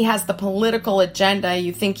don't think he has the political agenda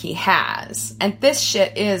you think he has. And this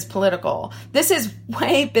shit is political. This is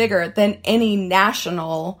way bigger than any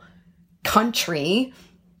national country,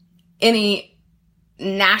 any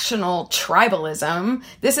national tribalism.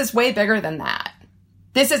 This is way bigger than that.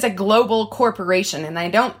 This is a global corporation, and I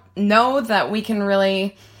don't know that we can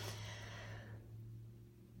really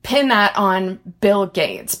pin that on Bill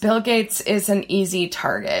Gates. Bill Gates is an easy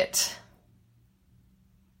target.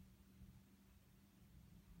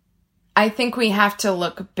 I think we have to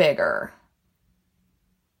look bigger.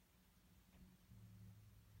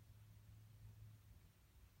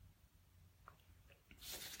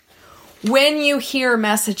 When you hear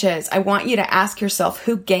messages, I want you to ask yourself,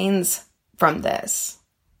 who gains from this?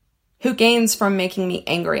 Who gains from making me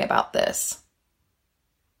angry about this?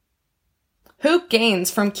 Who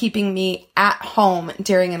gains from keeping me at home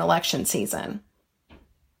during an election season?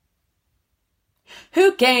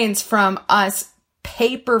 Who gains from us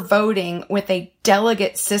paper voting with a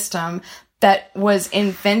delegate system that was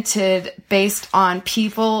invented based on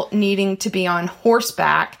people needing to be on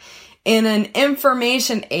horseback in an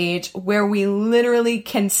information age where we literally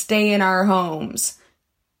can stay in our homes?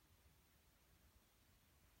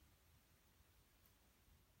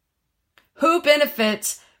 Who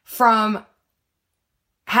benefits from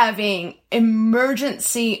having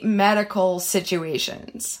emergency medical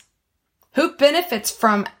situations? Who benefits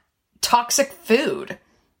from toxic food?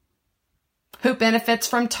 Who benefits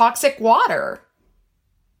from toxic water?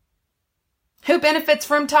 Who benefits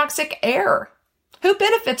from toxic air? Who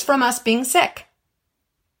benefits from us being sick?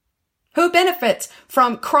 Who benefits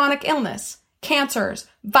from chronic illness, cancers,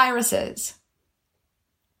 viruses?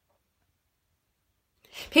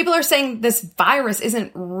 People are saying this virus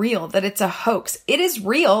isn't real, that it's a hoax. It is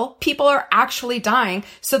real. People are actually dying.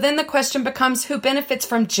 So then the question becomes, who benefits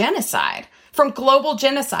from genocide, from global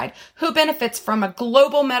genocide? Who benefits from a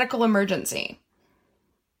global medical emergency?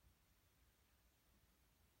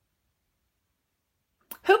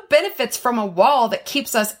 Who benefits from a wall that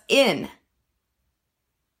keeps us in?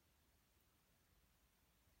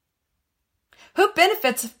 Who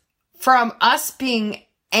benefits from us being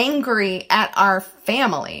angry at our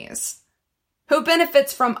families? Who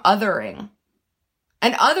benefits from othering?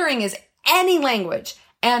 And othering is any language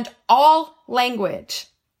and all language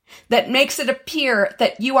that makes it appear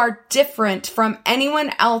that you are different from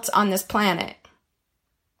anyone else on this planet.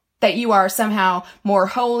 That you are somehow more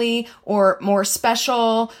holy or more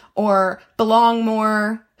special or belong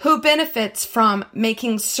more. Who benefits from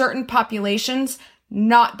making certain populations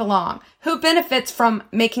not belong? Who benefits from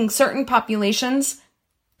making certain populations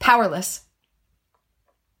powerless?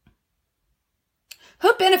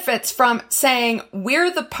 Who benefits from saying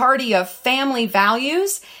we're the party of family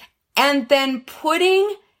values and then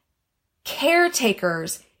putting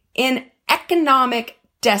caretakers in economic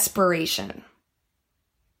desperation?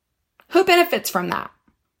 Who benefits from that?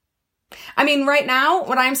 I mean, right now,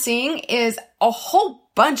 what I'm seeing is a whole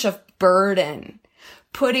bunch of burden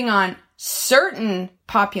putting on certain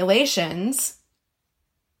populations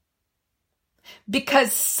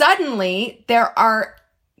because suddenly there are,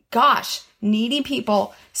 needy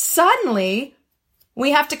people. Suddenly,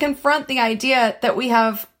 we have to confront the idea that we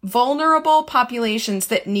have vulnerable populations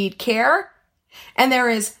that need care, and there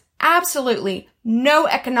is absolutely no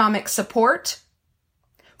economic support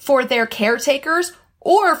for their caretakers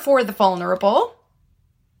or for the vulnerable.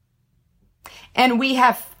 And we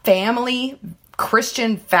have family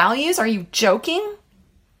Christian values. Are you joking?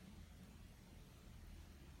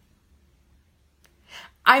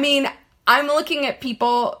 I mean, I'm looking at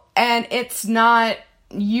people and it's not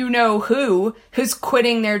you know who's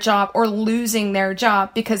quitting their job or losing their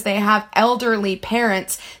job because they have elderly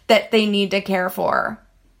parents that they need to care for.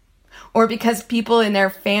 Or because people in their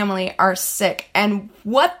family are sick. And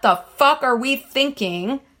what the fuck are we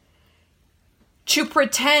thinking to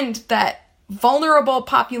pretend that vulnerable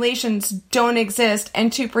populations don't exist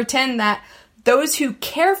and to pretend that those who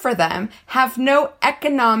care for them have no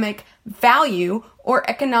economic value or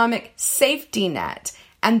economic safety net?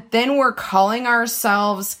 And then we're calling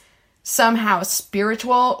ourselves somehow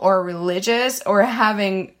spiritual or religious or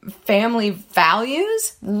having family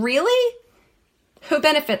values? Really? Who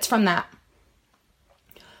benefits from that?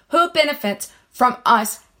 Who benefits from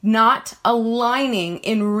us not aligning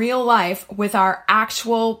in real life with our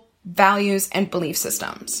actual values and belief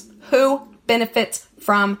systems? Who benefits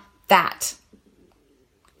from that?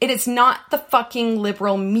 It is not the fucking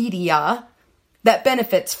liberal media that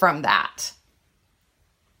benefits from that.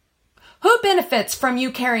 Who benefits from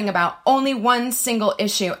you caring about only one single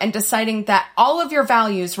issue and deciding that all of your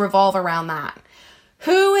values revolve around that?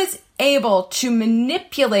 Who is able to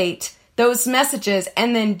manipulate those messages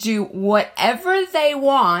and then do whatever they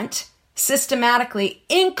want systematically,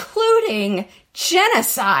 including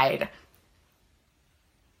genocide?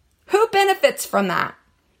 Who benefits from that?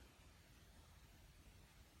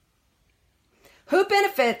 Who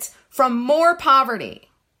benefits from more poverty?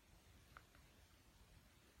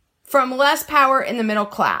 From less power in the middle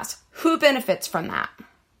class? Who benefits from that?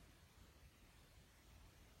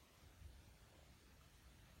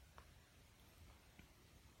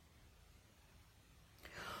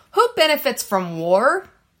 Who benefits from war?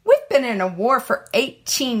 We've been in a war for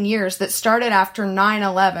 18 years that started after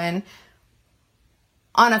 9/11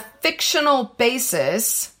 on a fictional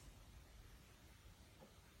basis.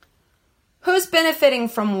 Who's benefiting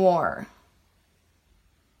from war?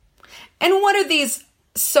 And what are these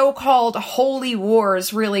so-called holy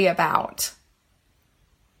wars really about?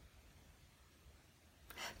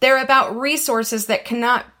 They're about resources that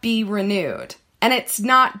cannot be renewed. And it's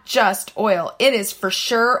not just oil. It is for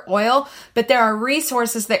sure oil, but there are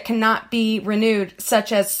resources that cannot be renewed,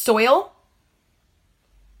 such as soil,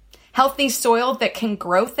 healthy soil that can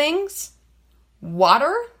grow things,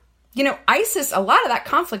 water. ISIS, a lot of that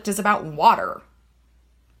conflict is about water.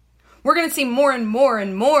 We're going to see more and more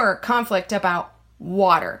and more conflict about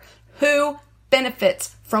water. Who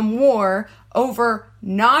benefits from war over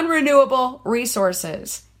non-renewable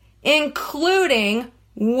resources, including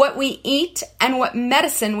what we eat and what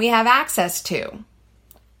medicine we have access to?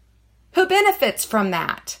 Who benefits from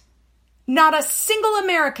that? Not a single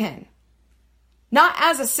American. Not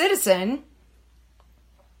as a citizen.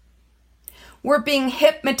 We're being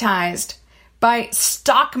hypnotized by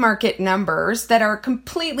stock market numbers that are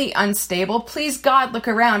completely unstable. Please, God, look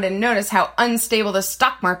around and notice how unstable the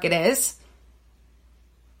stock market is.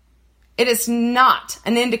 It is not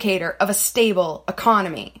an indicator of a stable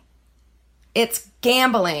economy. It's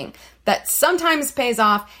gambling that sometimes pays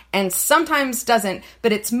off and sometimes doesn't,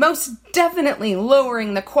 but it's most definitely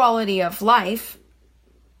lowering the quality of life.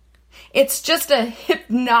 It's just a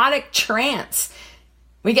hypnotic trance.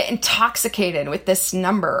 We get intoxicated with this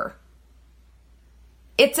number.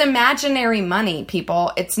 It's imaginary money,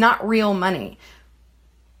 people. It's not real money.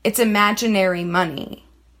 It's imaginary money.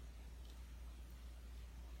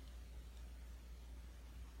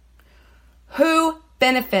 Who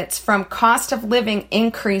benefits from cost of living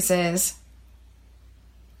increases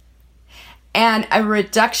and a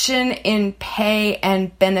reduction in pay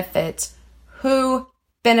and benefits? Who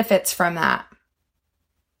benefits from that?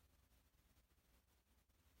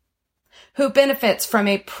 Who benefits from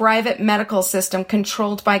a private medical system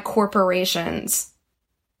controlled by corporations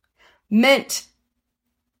meant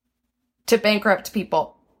to bankrupt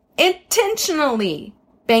people, intentionally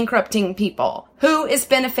bankrupting people? Who is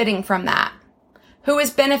benefiting from that? Who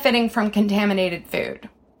is benefiting from contaminated food?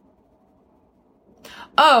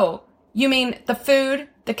 Oh, you mean the food,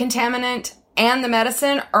 the contaminant, and the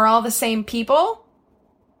medicine are all the same people?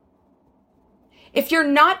 If you're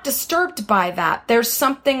not disturbed by that, there's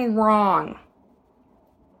something wrong.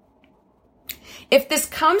 If this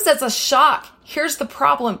comes as a shock, here's the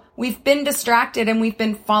problem. We've been distracted and we've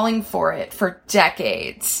been falling for it for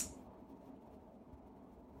decades.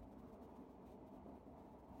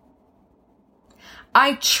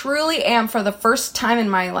 I truly am, for the first time in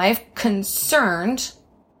my life, concerned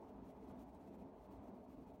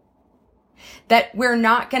that we're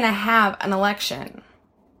not going to have an election.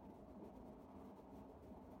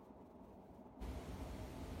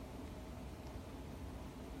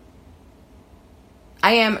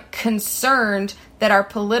 I am concerned that our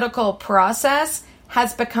political process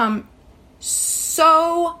has become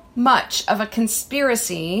so much of a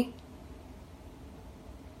conspiracy.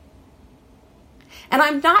 And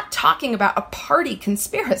I'm not talking about a party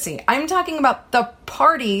conspiracy. I'm talking about the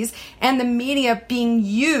parties and the media being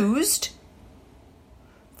used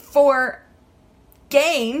for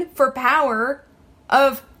gain, for power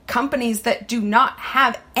of companies that do not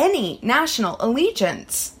have any national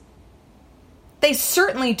allegiance. They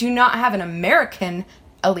certainly do not have an American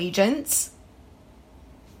allegiance.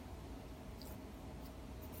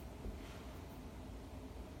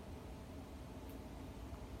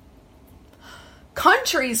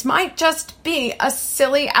 Countries might just be a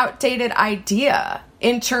silly, outdated idea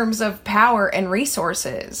in terms of power and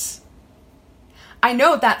resources. I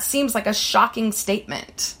know that seems like a shocking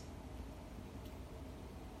statement.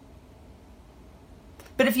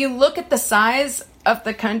 But if you look at the size of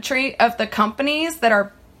the country, of the companies that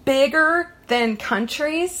are bigger than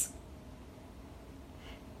countries,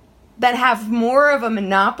 that have more of a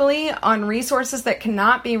monopoly on resources that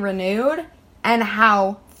cannot be renewed, and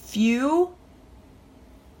how few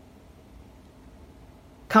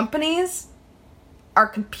companies are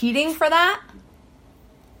competing for that,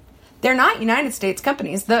 they're not United States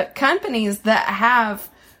companies. The companies that have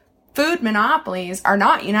food monopolies are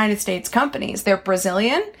not United States companies. They're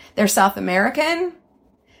Brazilian, they're South American.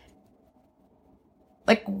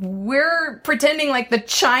 Like, we're pretending like the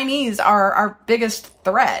Chinese are our biggest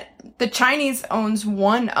threat. The Chinese owns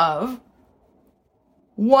one of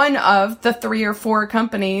the 3 or 4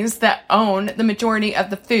 companies that own the majority of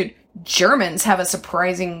the food. Germans have a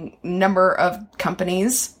surprising number of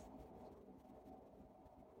companies.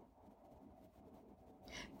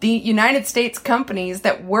 The United States companies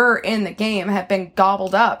that were in the game have been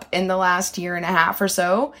gobbled up in the last year and a half or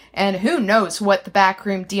so, and who knows what the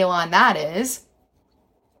backroom deal on that is.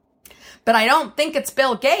 But I don't think it's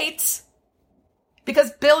Bill Gates,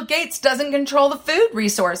 because Bill Gates doesn't control the food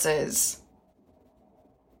resources.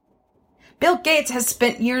 Bill Gates has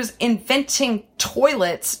spent years inventing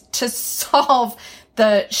toilets to solve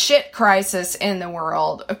the shit crisis in the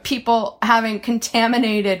world of people having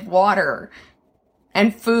contaminated water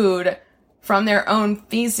and food from their own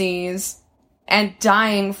feces and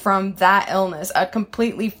dying from that illness, a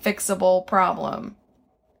completely fixable problem.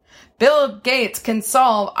 Bill Gates can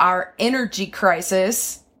solve our energy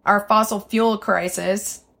crisis, our fossil fuel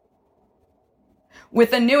crisis,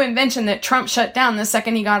 with a new invention that Trump shut down the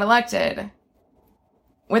second he got elected,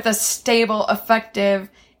 with a stable, effective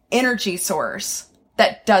energy source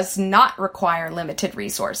that does not require limited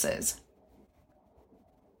resources.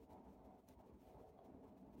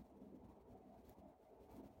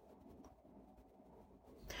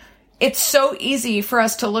 It's so easy for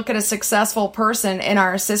us to look at a successful person in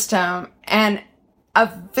our system and a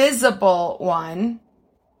visible one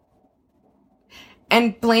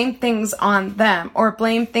and blame things on them, or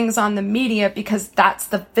blame things on the media because that's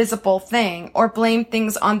the visible thing, or blame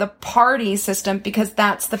things on the party system because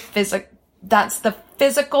that's the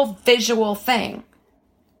physical visual thing.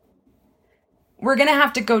 We're going to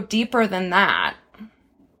have to go deeper than that,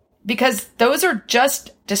 because those are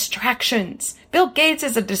just distractions. Bill Gates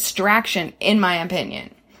is a distraction, in my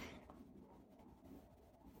opinion.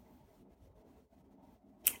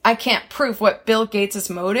 I can't prove what Bill Gates'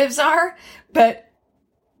 motives are, but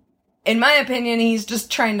in my opinion, he's just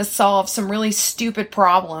trying to solve some really stupid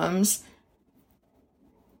problems.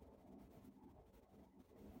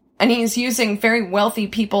 And he's using very wealthy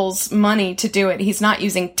people's money to do it. He's not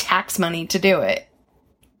using tax money to do it.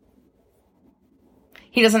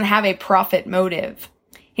 He doesn't have a profit motive.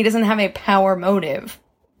 He doesn't have a power motive.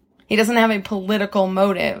 He doesn't have a political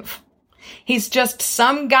motive. He's just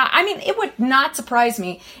some guy. I mean, it would not surprise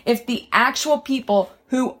me if the actual people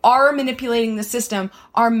who are manipulating the system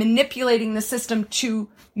are manipulating the system to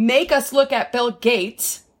make us look at Bill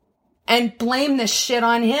Gates and blame this shit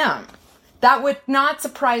on him. That would not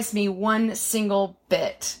surprise me one single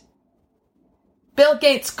bit. Bill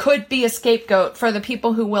Gates could be a scapegoat for the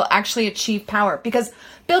people who will actually achieve power, because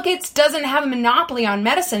Bill Gates doesn't have a monopoly on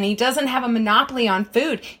medicine. He doesn't have a monopoly on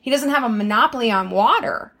food. He doesn't have a monopoly on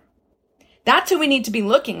water. That's who we need to be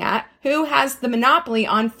looking at. Who has the monopoly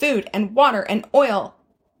on food and water and oil?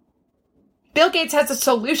 Bill Gates has a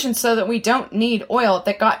solution so that we don't need oil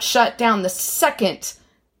that got shut down the second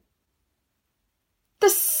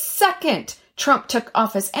Trump took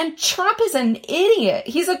office. And Trump is an idiot.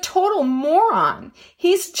 He's a total moron.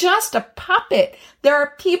 He's just a puppet. There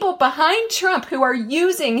are people behind Trump who are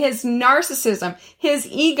using his narcissism, his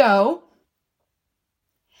ego,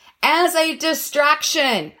 as a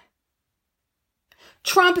distraction.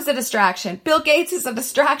 Trump is a distraction. Bill Gates is a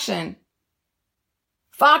distraction.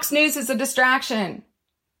 Fox News is a distraction.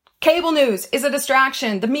 Cable news is a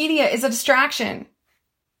distraction. The media is a distraction.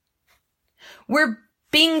 We're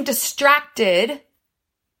being distracted,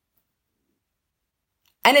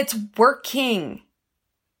 and it's working.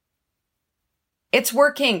 It's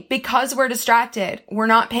working because we're distracted. We're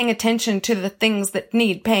not paying attention to the things that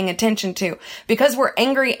need paying attention to. Because we're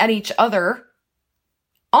angry at each other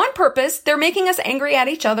on purpose. They're making us angry at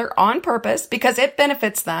each other on purpose because it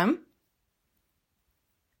benefits them.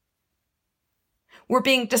 We're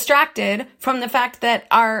being distracted from the fact that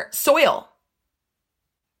our soil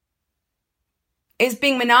is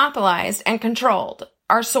being monopolized and controlled.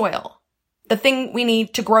 Our soil, the thing we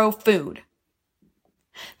need to grow food.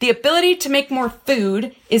 The ability to make more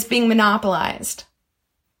food is being monopolized.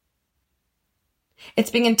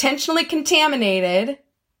 It's being intentionally contaminated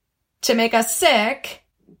to make us sick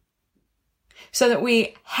so that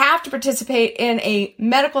we have to participate in a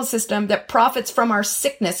medical system that profits from our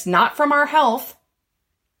sickness, not from our health.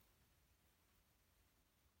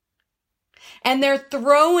 And they're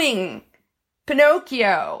throwing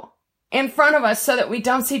Pinocchio in front of us so that we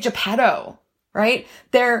don't see Geppetto, right?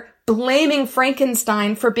 They're blaming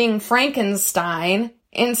Frankenstein for being Frankenstein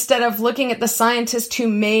instead of looking at the scientist who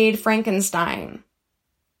made Frankenstein.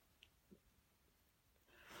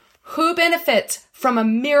 Who benefits from a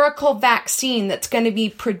miracle vaccine that's going to be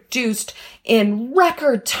produced in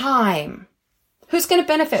record time? Who's going to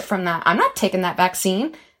benefit from that? I'm not taking that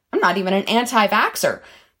vaccine. I'm not even an anti-vaxxer.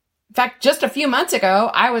 In fact, just a few months ago,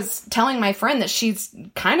 I was telling my friend that she's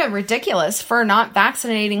kind of ridiculous for not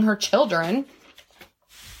vaccinating her children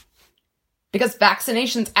because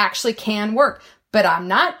vaccinations actually can work. but I'm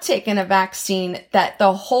not taking a vaccine that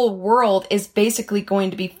the whole world is basically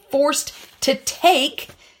going to be forced to take,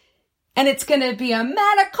 and it's going to be a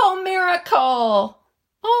medical miracle.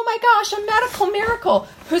 Oh my gosh, a medical miracle.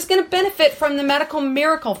 Who's going to benefit from the medical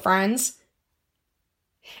miracle, friends?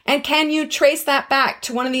 And can you trace that back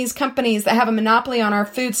to one of these companies that have a monopoly on our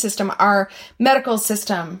food system, our medical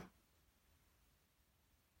system?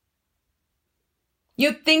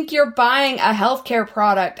 You think you're buying a healthcare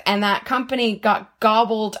product, and that company got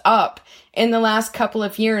gobbled up in the last couple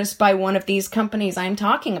of years by one of these companies I'm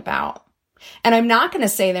talking about. And I'm not going to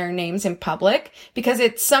say their names in public because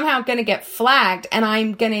it's somehow going to get flagged, and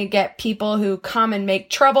I'm going to get people who come and make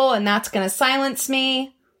trouble, and that's going to silence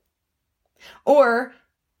me. Or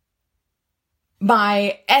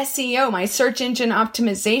my SEO, my search engine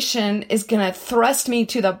optimization, is going to thrust me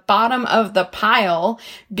to the bottom of the pile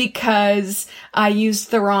because I used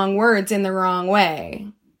the wrong words in the wrong way.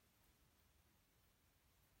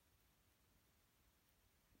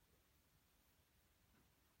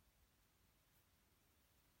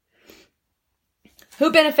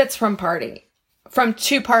 Who benefits from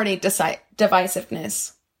two-party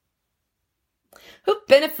divisiveness? Who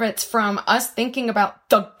benefits from us thinking about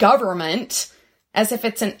the government as if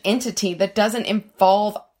it's an entity that doesn't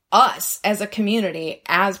involve us as a community,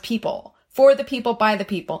 as people, for the people, by the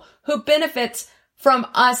people? Who benefits from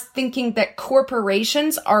us thinking that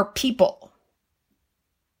corporations are people?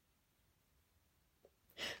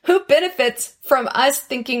 Who benefits from us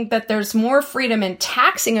thinking that there's more freedom in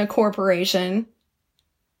taxing a corporation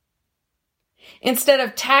instead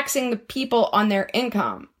of taxing the people on their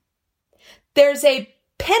income? There's a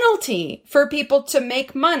penalty for people to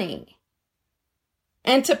make money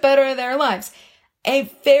and to better their lives.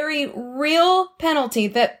 A very real penalty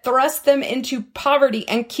that thrusts them into poverty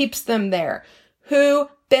and keeps them there. Who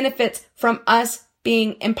benefits from us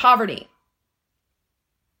being in poverty?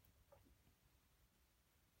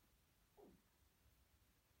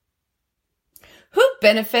 Who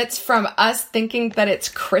benefits from us thinking that it's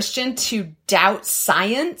Christian to doubt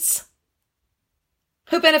science?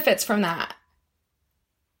 Who benefits from that?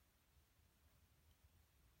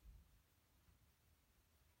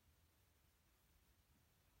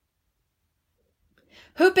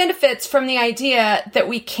 Who benefits from the idea that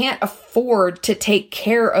we can't afford to take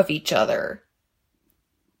care of each other?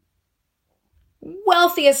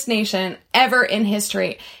 Wealthiest nation ever in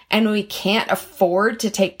history, and we can't afford to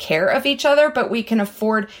take care of each other, but we can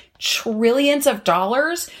afford trillions of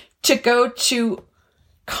dollars to go to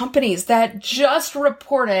companies that just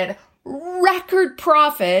reported record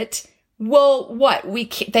profit. Well, what?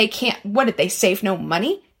 They can't, what did they save no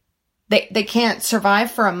money? They can't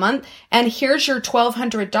survive for a month. And here's your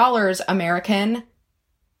 $1,200, American.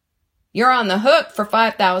 You're on the hook for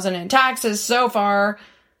 $5,000 in taxes so far.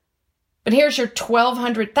 But here's your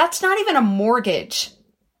 $1,200. That's not even a mortgage.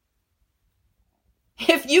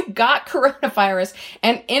 If you got coronavirus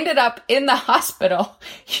and ended up in the hospital,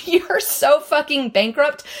 you're so fucking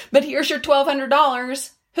bankrupt. But here's your $1,200.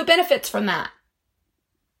 Who benefits from that?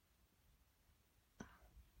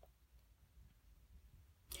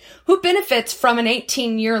 Who benefits from an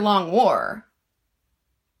 18-year-long war?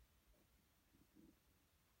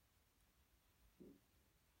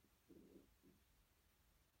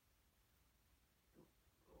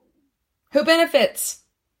 Who benefits?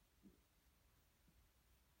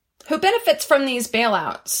 Who benefits from these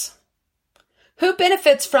bailouts? Who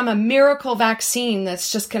benefits from a miracle vaccine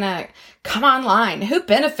that's just going to come online? Who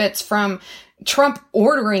benefits from Trump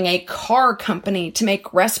ordering a car company to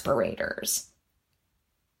make respirators?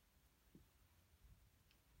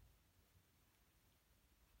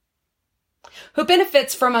 Who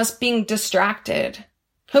benefits from us being distracted?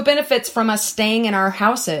 Who benefits from us staying in our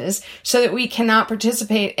houses so that we cannot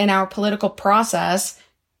participate in our political process,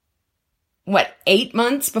 8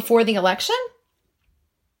 months before the election?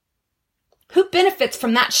 Who benefits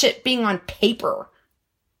from that shit being on paper?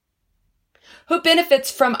 Who benefits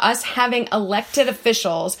from us having elected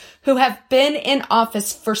officials who have been in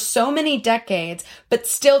office for so many decades but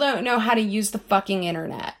still don't know how to use the fucking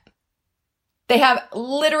internet? They have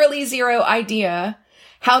literally zero idea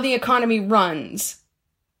how the economy runs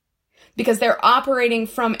because they're operating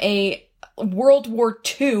from a World War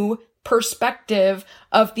II perspective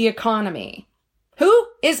of the economy. Who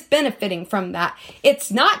is benefiting from that? It's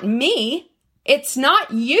not me. It's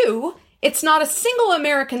not you. It's not a single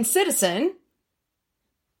American citizen.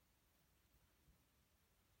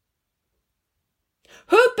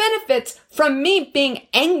 Who benefits from me being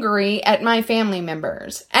angry at my family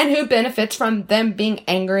members? And who benefits from them being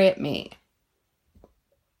angry at me?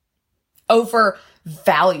 Over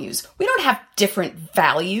values. We don't have different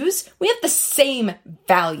values. We have the same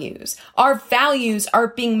values. Our values are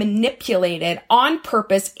being manipulated on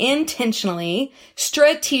purpose, intentionally,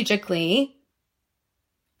 strategically,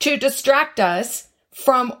 to distract us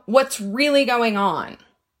from what's really going on.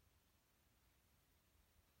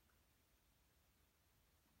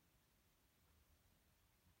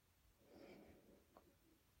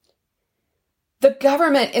 The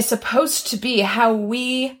government is supposed to be how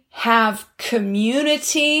we have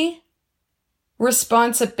community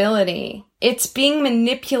responsibility. It's being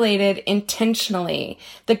manipulated intentionally.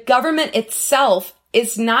 The government itself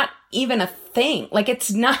is not even a thing. Like,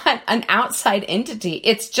 it's not an outside entity.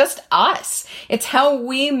 It's just us. It's how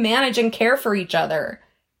we manage and care for each other.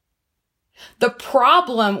 The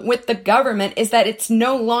problem with the government is that it's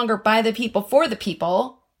no longer by the people for the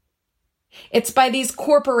people. It's by these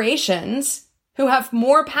corporations who have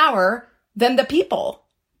more power than the people,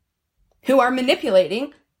 who are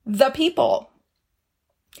manipulating the people.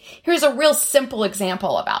 Here's a real simple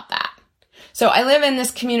example about that. So I live in this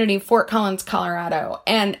community, Fort Collins, Colorado,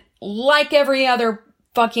 and like every other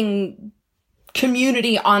fucking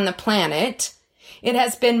community on the planet, it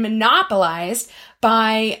has been monopolized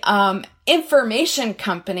by information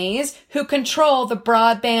companies who control the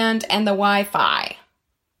broadband and the Wi-Fi,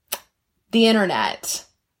 the internet.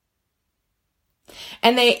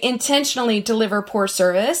 And they intentionally deliver poor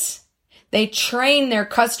service. They train their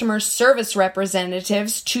customer service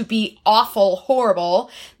representatives to be awful, horrible.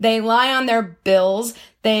 They lie on their bills.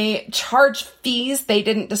 They charge fees they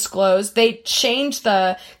didn't disclose. They change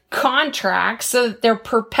the contracts so that they're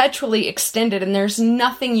perpetually extended, and there's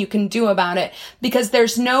nothing you can do about it because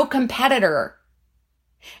there's no competitor.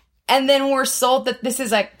 And then we're sold that this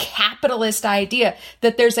is a capitalist idea,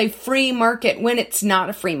 that there's a free market when it's not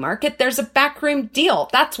a free market. There's a backroom deal.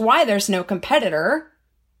 That's why there's no competitor.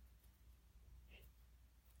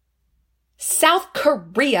 South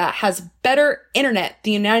Korea has better internet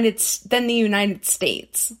than the United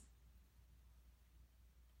States.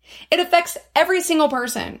 It affects every single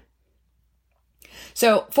person.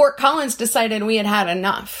 So Fort Collins decided we had had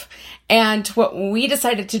enough. And what we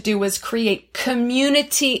decided to do was create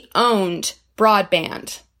community-owned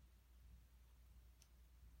broadband.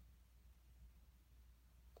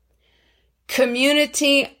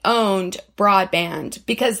 Community-owned broadband,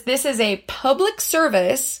 because this is a public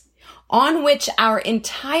service on which our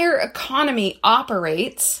entire economy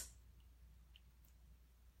operates.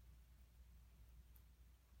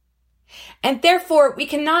 And therefore, we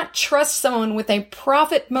cannot trust someone with a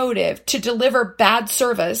profit motive to deliver bad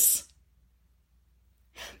service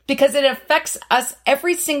because it affects us,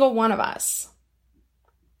 every single one of us.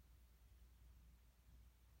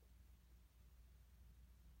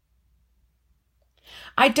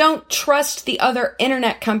 I don't trust the other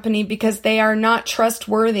internet company because they are not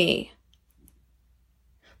trustworthy.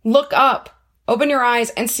 Look up, open your eyes,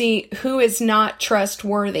 and see who is not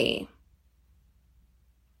trustworthy.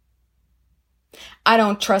 I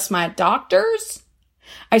don't trust my doctors.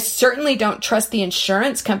 I certainly don't trust the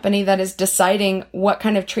insurance company that is deciding what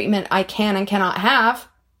kind of treatment I can and cannot have.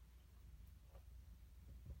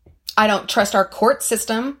 I don't trust our court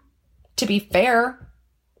system to be fair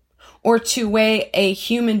or to weigh a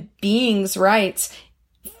human being's rights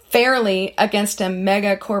fairly against a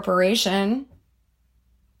mega corporation.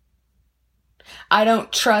 I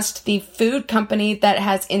don't trust the food company that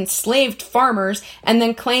has enslaved farmers and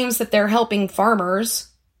then claims that they're helping farmers,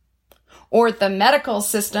 or the medical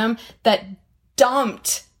system that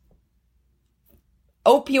dumped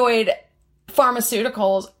opioid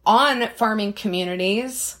pharmaceuticals on farming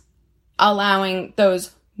communities, allowing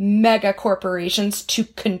those mega corporations to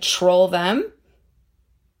control them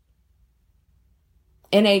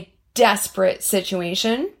in a desperate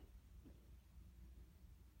situation.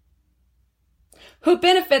 Who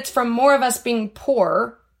benefits from more of us being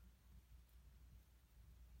poor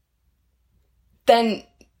than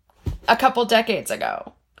a couple decades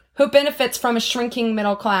ago? Who benefits from a shrinking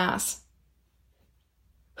middle class?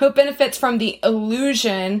 Who benefits from the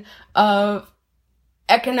illusion of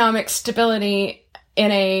economic stability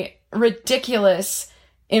in a ridiculous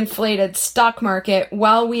inflated stock market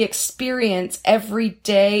while we experience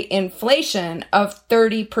everyday inflation of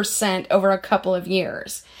 30% over a couple of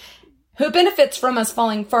years? Who benefits from us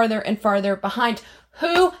falling farther and farther behind?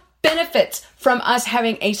 Who benefits from us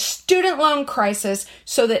having a student loan crisis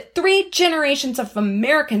so that 3 generations of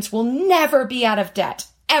Americans will never be out of debt,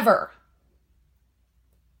 ever?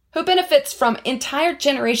 Who benefits from entire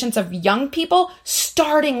generations of young people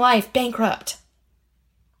starting life bankrupt?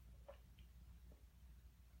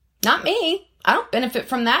 Not me. I don't benefit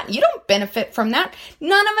from that. You don't benefit from that.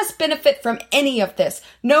 None of us benefit from any of this.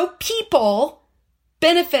 No people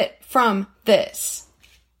benefit from this.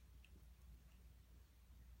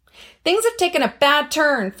 Things have taken a bad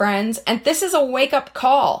turn, friends, and this is a wake-up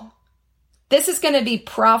call. This is going to be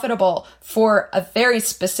profitable for a very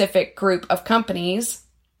specific group of companies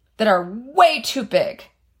that are way too big.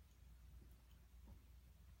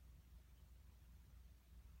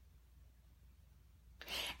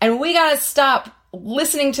 And we got to stop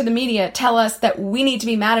listening to the media tell us that we need to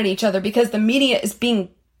be mad at each other because the media is being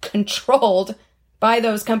controlled by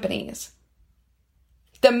those companies.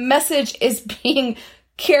 The message is being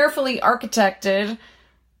carefully architected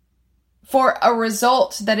for a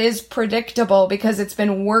result that is predictable because it's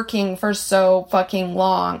been working for so fucking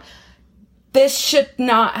long. This should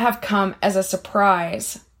not have come as a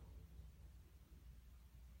surprise.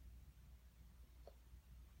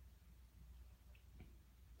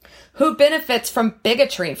 Who benefits from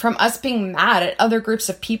bigotry, from us being mad at other groups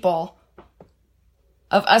of people,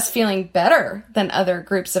 of us feeling better than other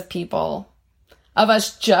groups of people, of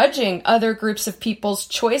us judging other groups of people's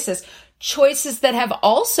choices that have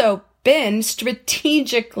also been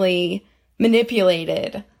strategically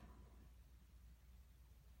manipulated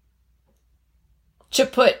to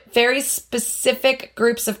put very specific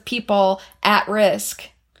groups of people at risk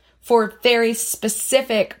for very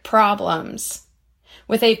specific problems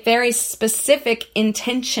with a very specific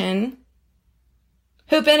intention.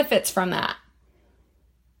 Who benefits from that?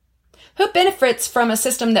 Who benefits from a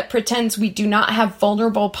system that pretends we do not have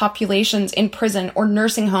vulnerable populations in prison or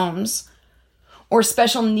nursing homes or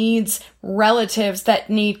special needs relatives that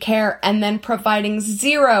need care and then providing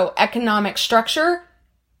zero economic structure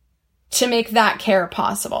to make that care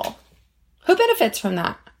possible? Who benefits from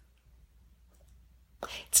that?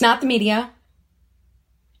 It's not the media.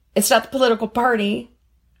 It's not the political party.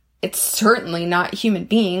 It's certainly not human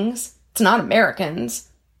beings. It's not Americans.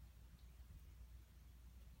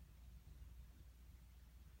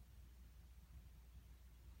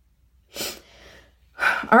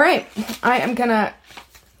 All right, I am going to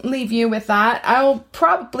leave you with that. I will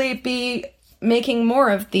probably be making more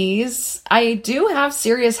of these. I do have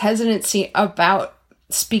serious hesitancy about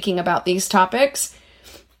speaking about these topics.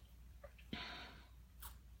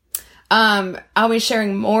 I'll be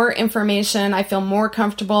sharing more information. I feel more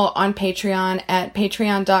comfortable on Patreon at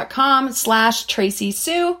patreon.com/Tracy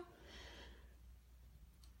Sue.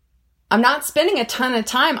 I'm not spending a ton of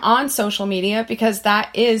time on social media because that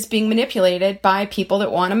is being manipulated by people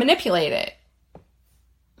that want to manipulate it.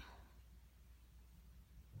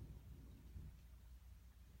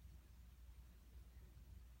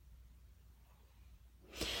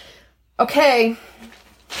 Okay.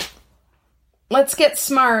 Let's get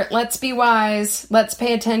smart. Let's be wise. Let's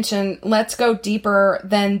pay attention. Let's go deeper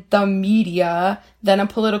than the media, than a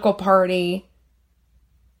political party.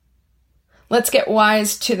 Let's get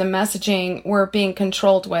wise to the messaging we're being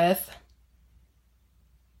controlled with.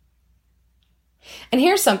 And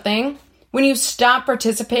here's something. When you stop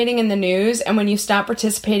participating in the news and when you stop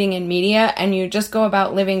participating in media and you just go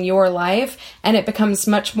about living your life and it becomes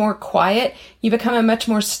much more quiet, you become a much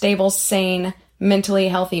more stable, sane, mentally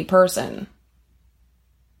healthy person.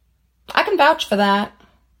 I can vouch for that.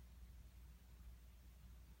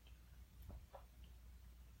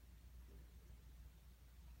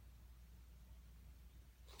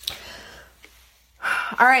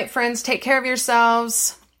 All right, friends, take care of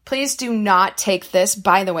yourselves. Please do not take this,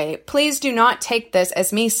 by the way, please do not take this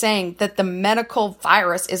as me saying that the medical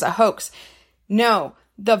virus is a hoax. No,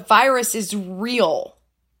 the virus is real.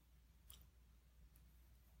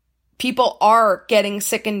 People are getting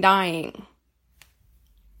sick and dying.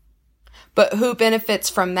 But who benefits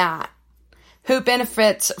from that? Who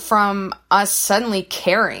benefits from us suddenly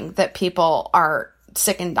caring that people are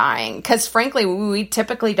sick and dying? Because frankly, we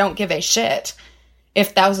typically don't give a shit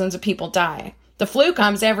if thousands of people die. The flu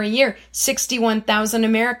comes every year. 61,000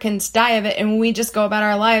 Americans die of it, and we just go about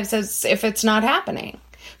our lives as if it's not happening.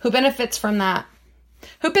 Who benefits from that?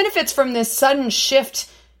 Who benefits from this sudden shift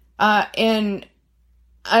in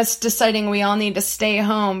us deciding we all need to stay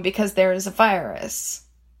home because there is a virus?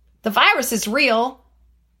 The virus is real.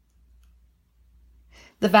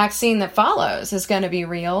 The vaccine that follows is going to be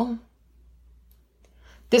real.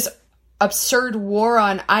 This absurd war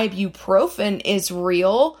on ibuprofen is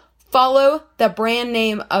real. Follow the brand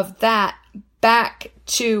name of that back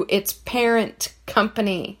to its parent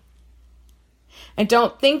company. And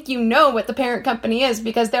don't think you know what the parent company is,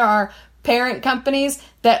 because there are parent companies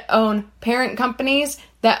that own parent companies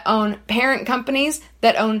that own parent companies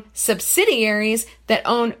that own subsidiaries that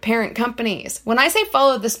own parent companies. When I say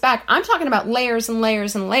follow this back, I'm talking about layers and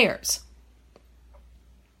layers and layers.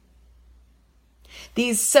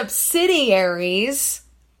 These subsidiaries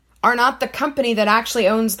are not the company that actually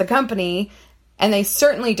owns the company, and they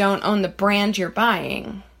certainly don't own the brand you're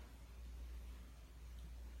buying.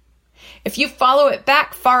 If you follow it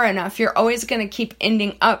back far enough, you're always going to keep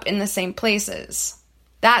ending up in the same places.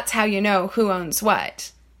 That's how you know who owns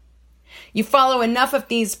what. You follow enough of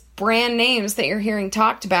these brand names that you're hearing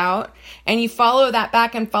talked about, and you follow that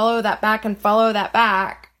back and follow that back and follow that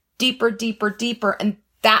back, deeper, deeper, deeper, and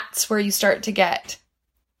that's where you start to get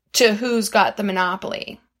to who's got the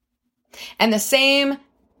monopoly. And the same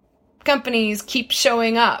companies keep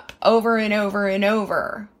showing up over and over and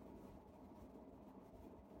over.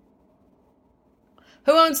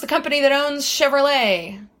 Who owns the company that owns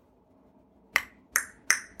Chevrolet?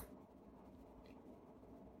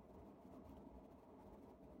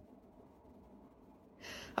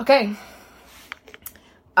 Okay.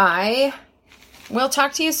 I will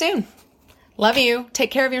talk to you soon. Love you. Take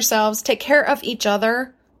care of yourselves. Take care of each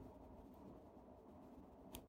other.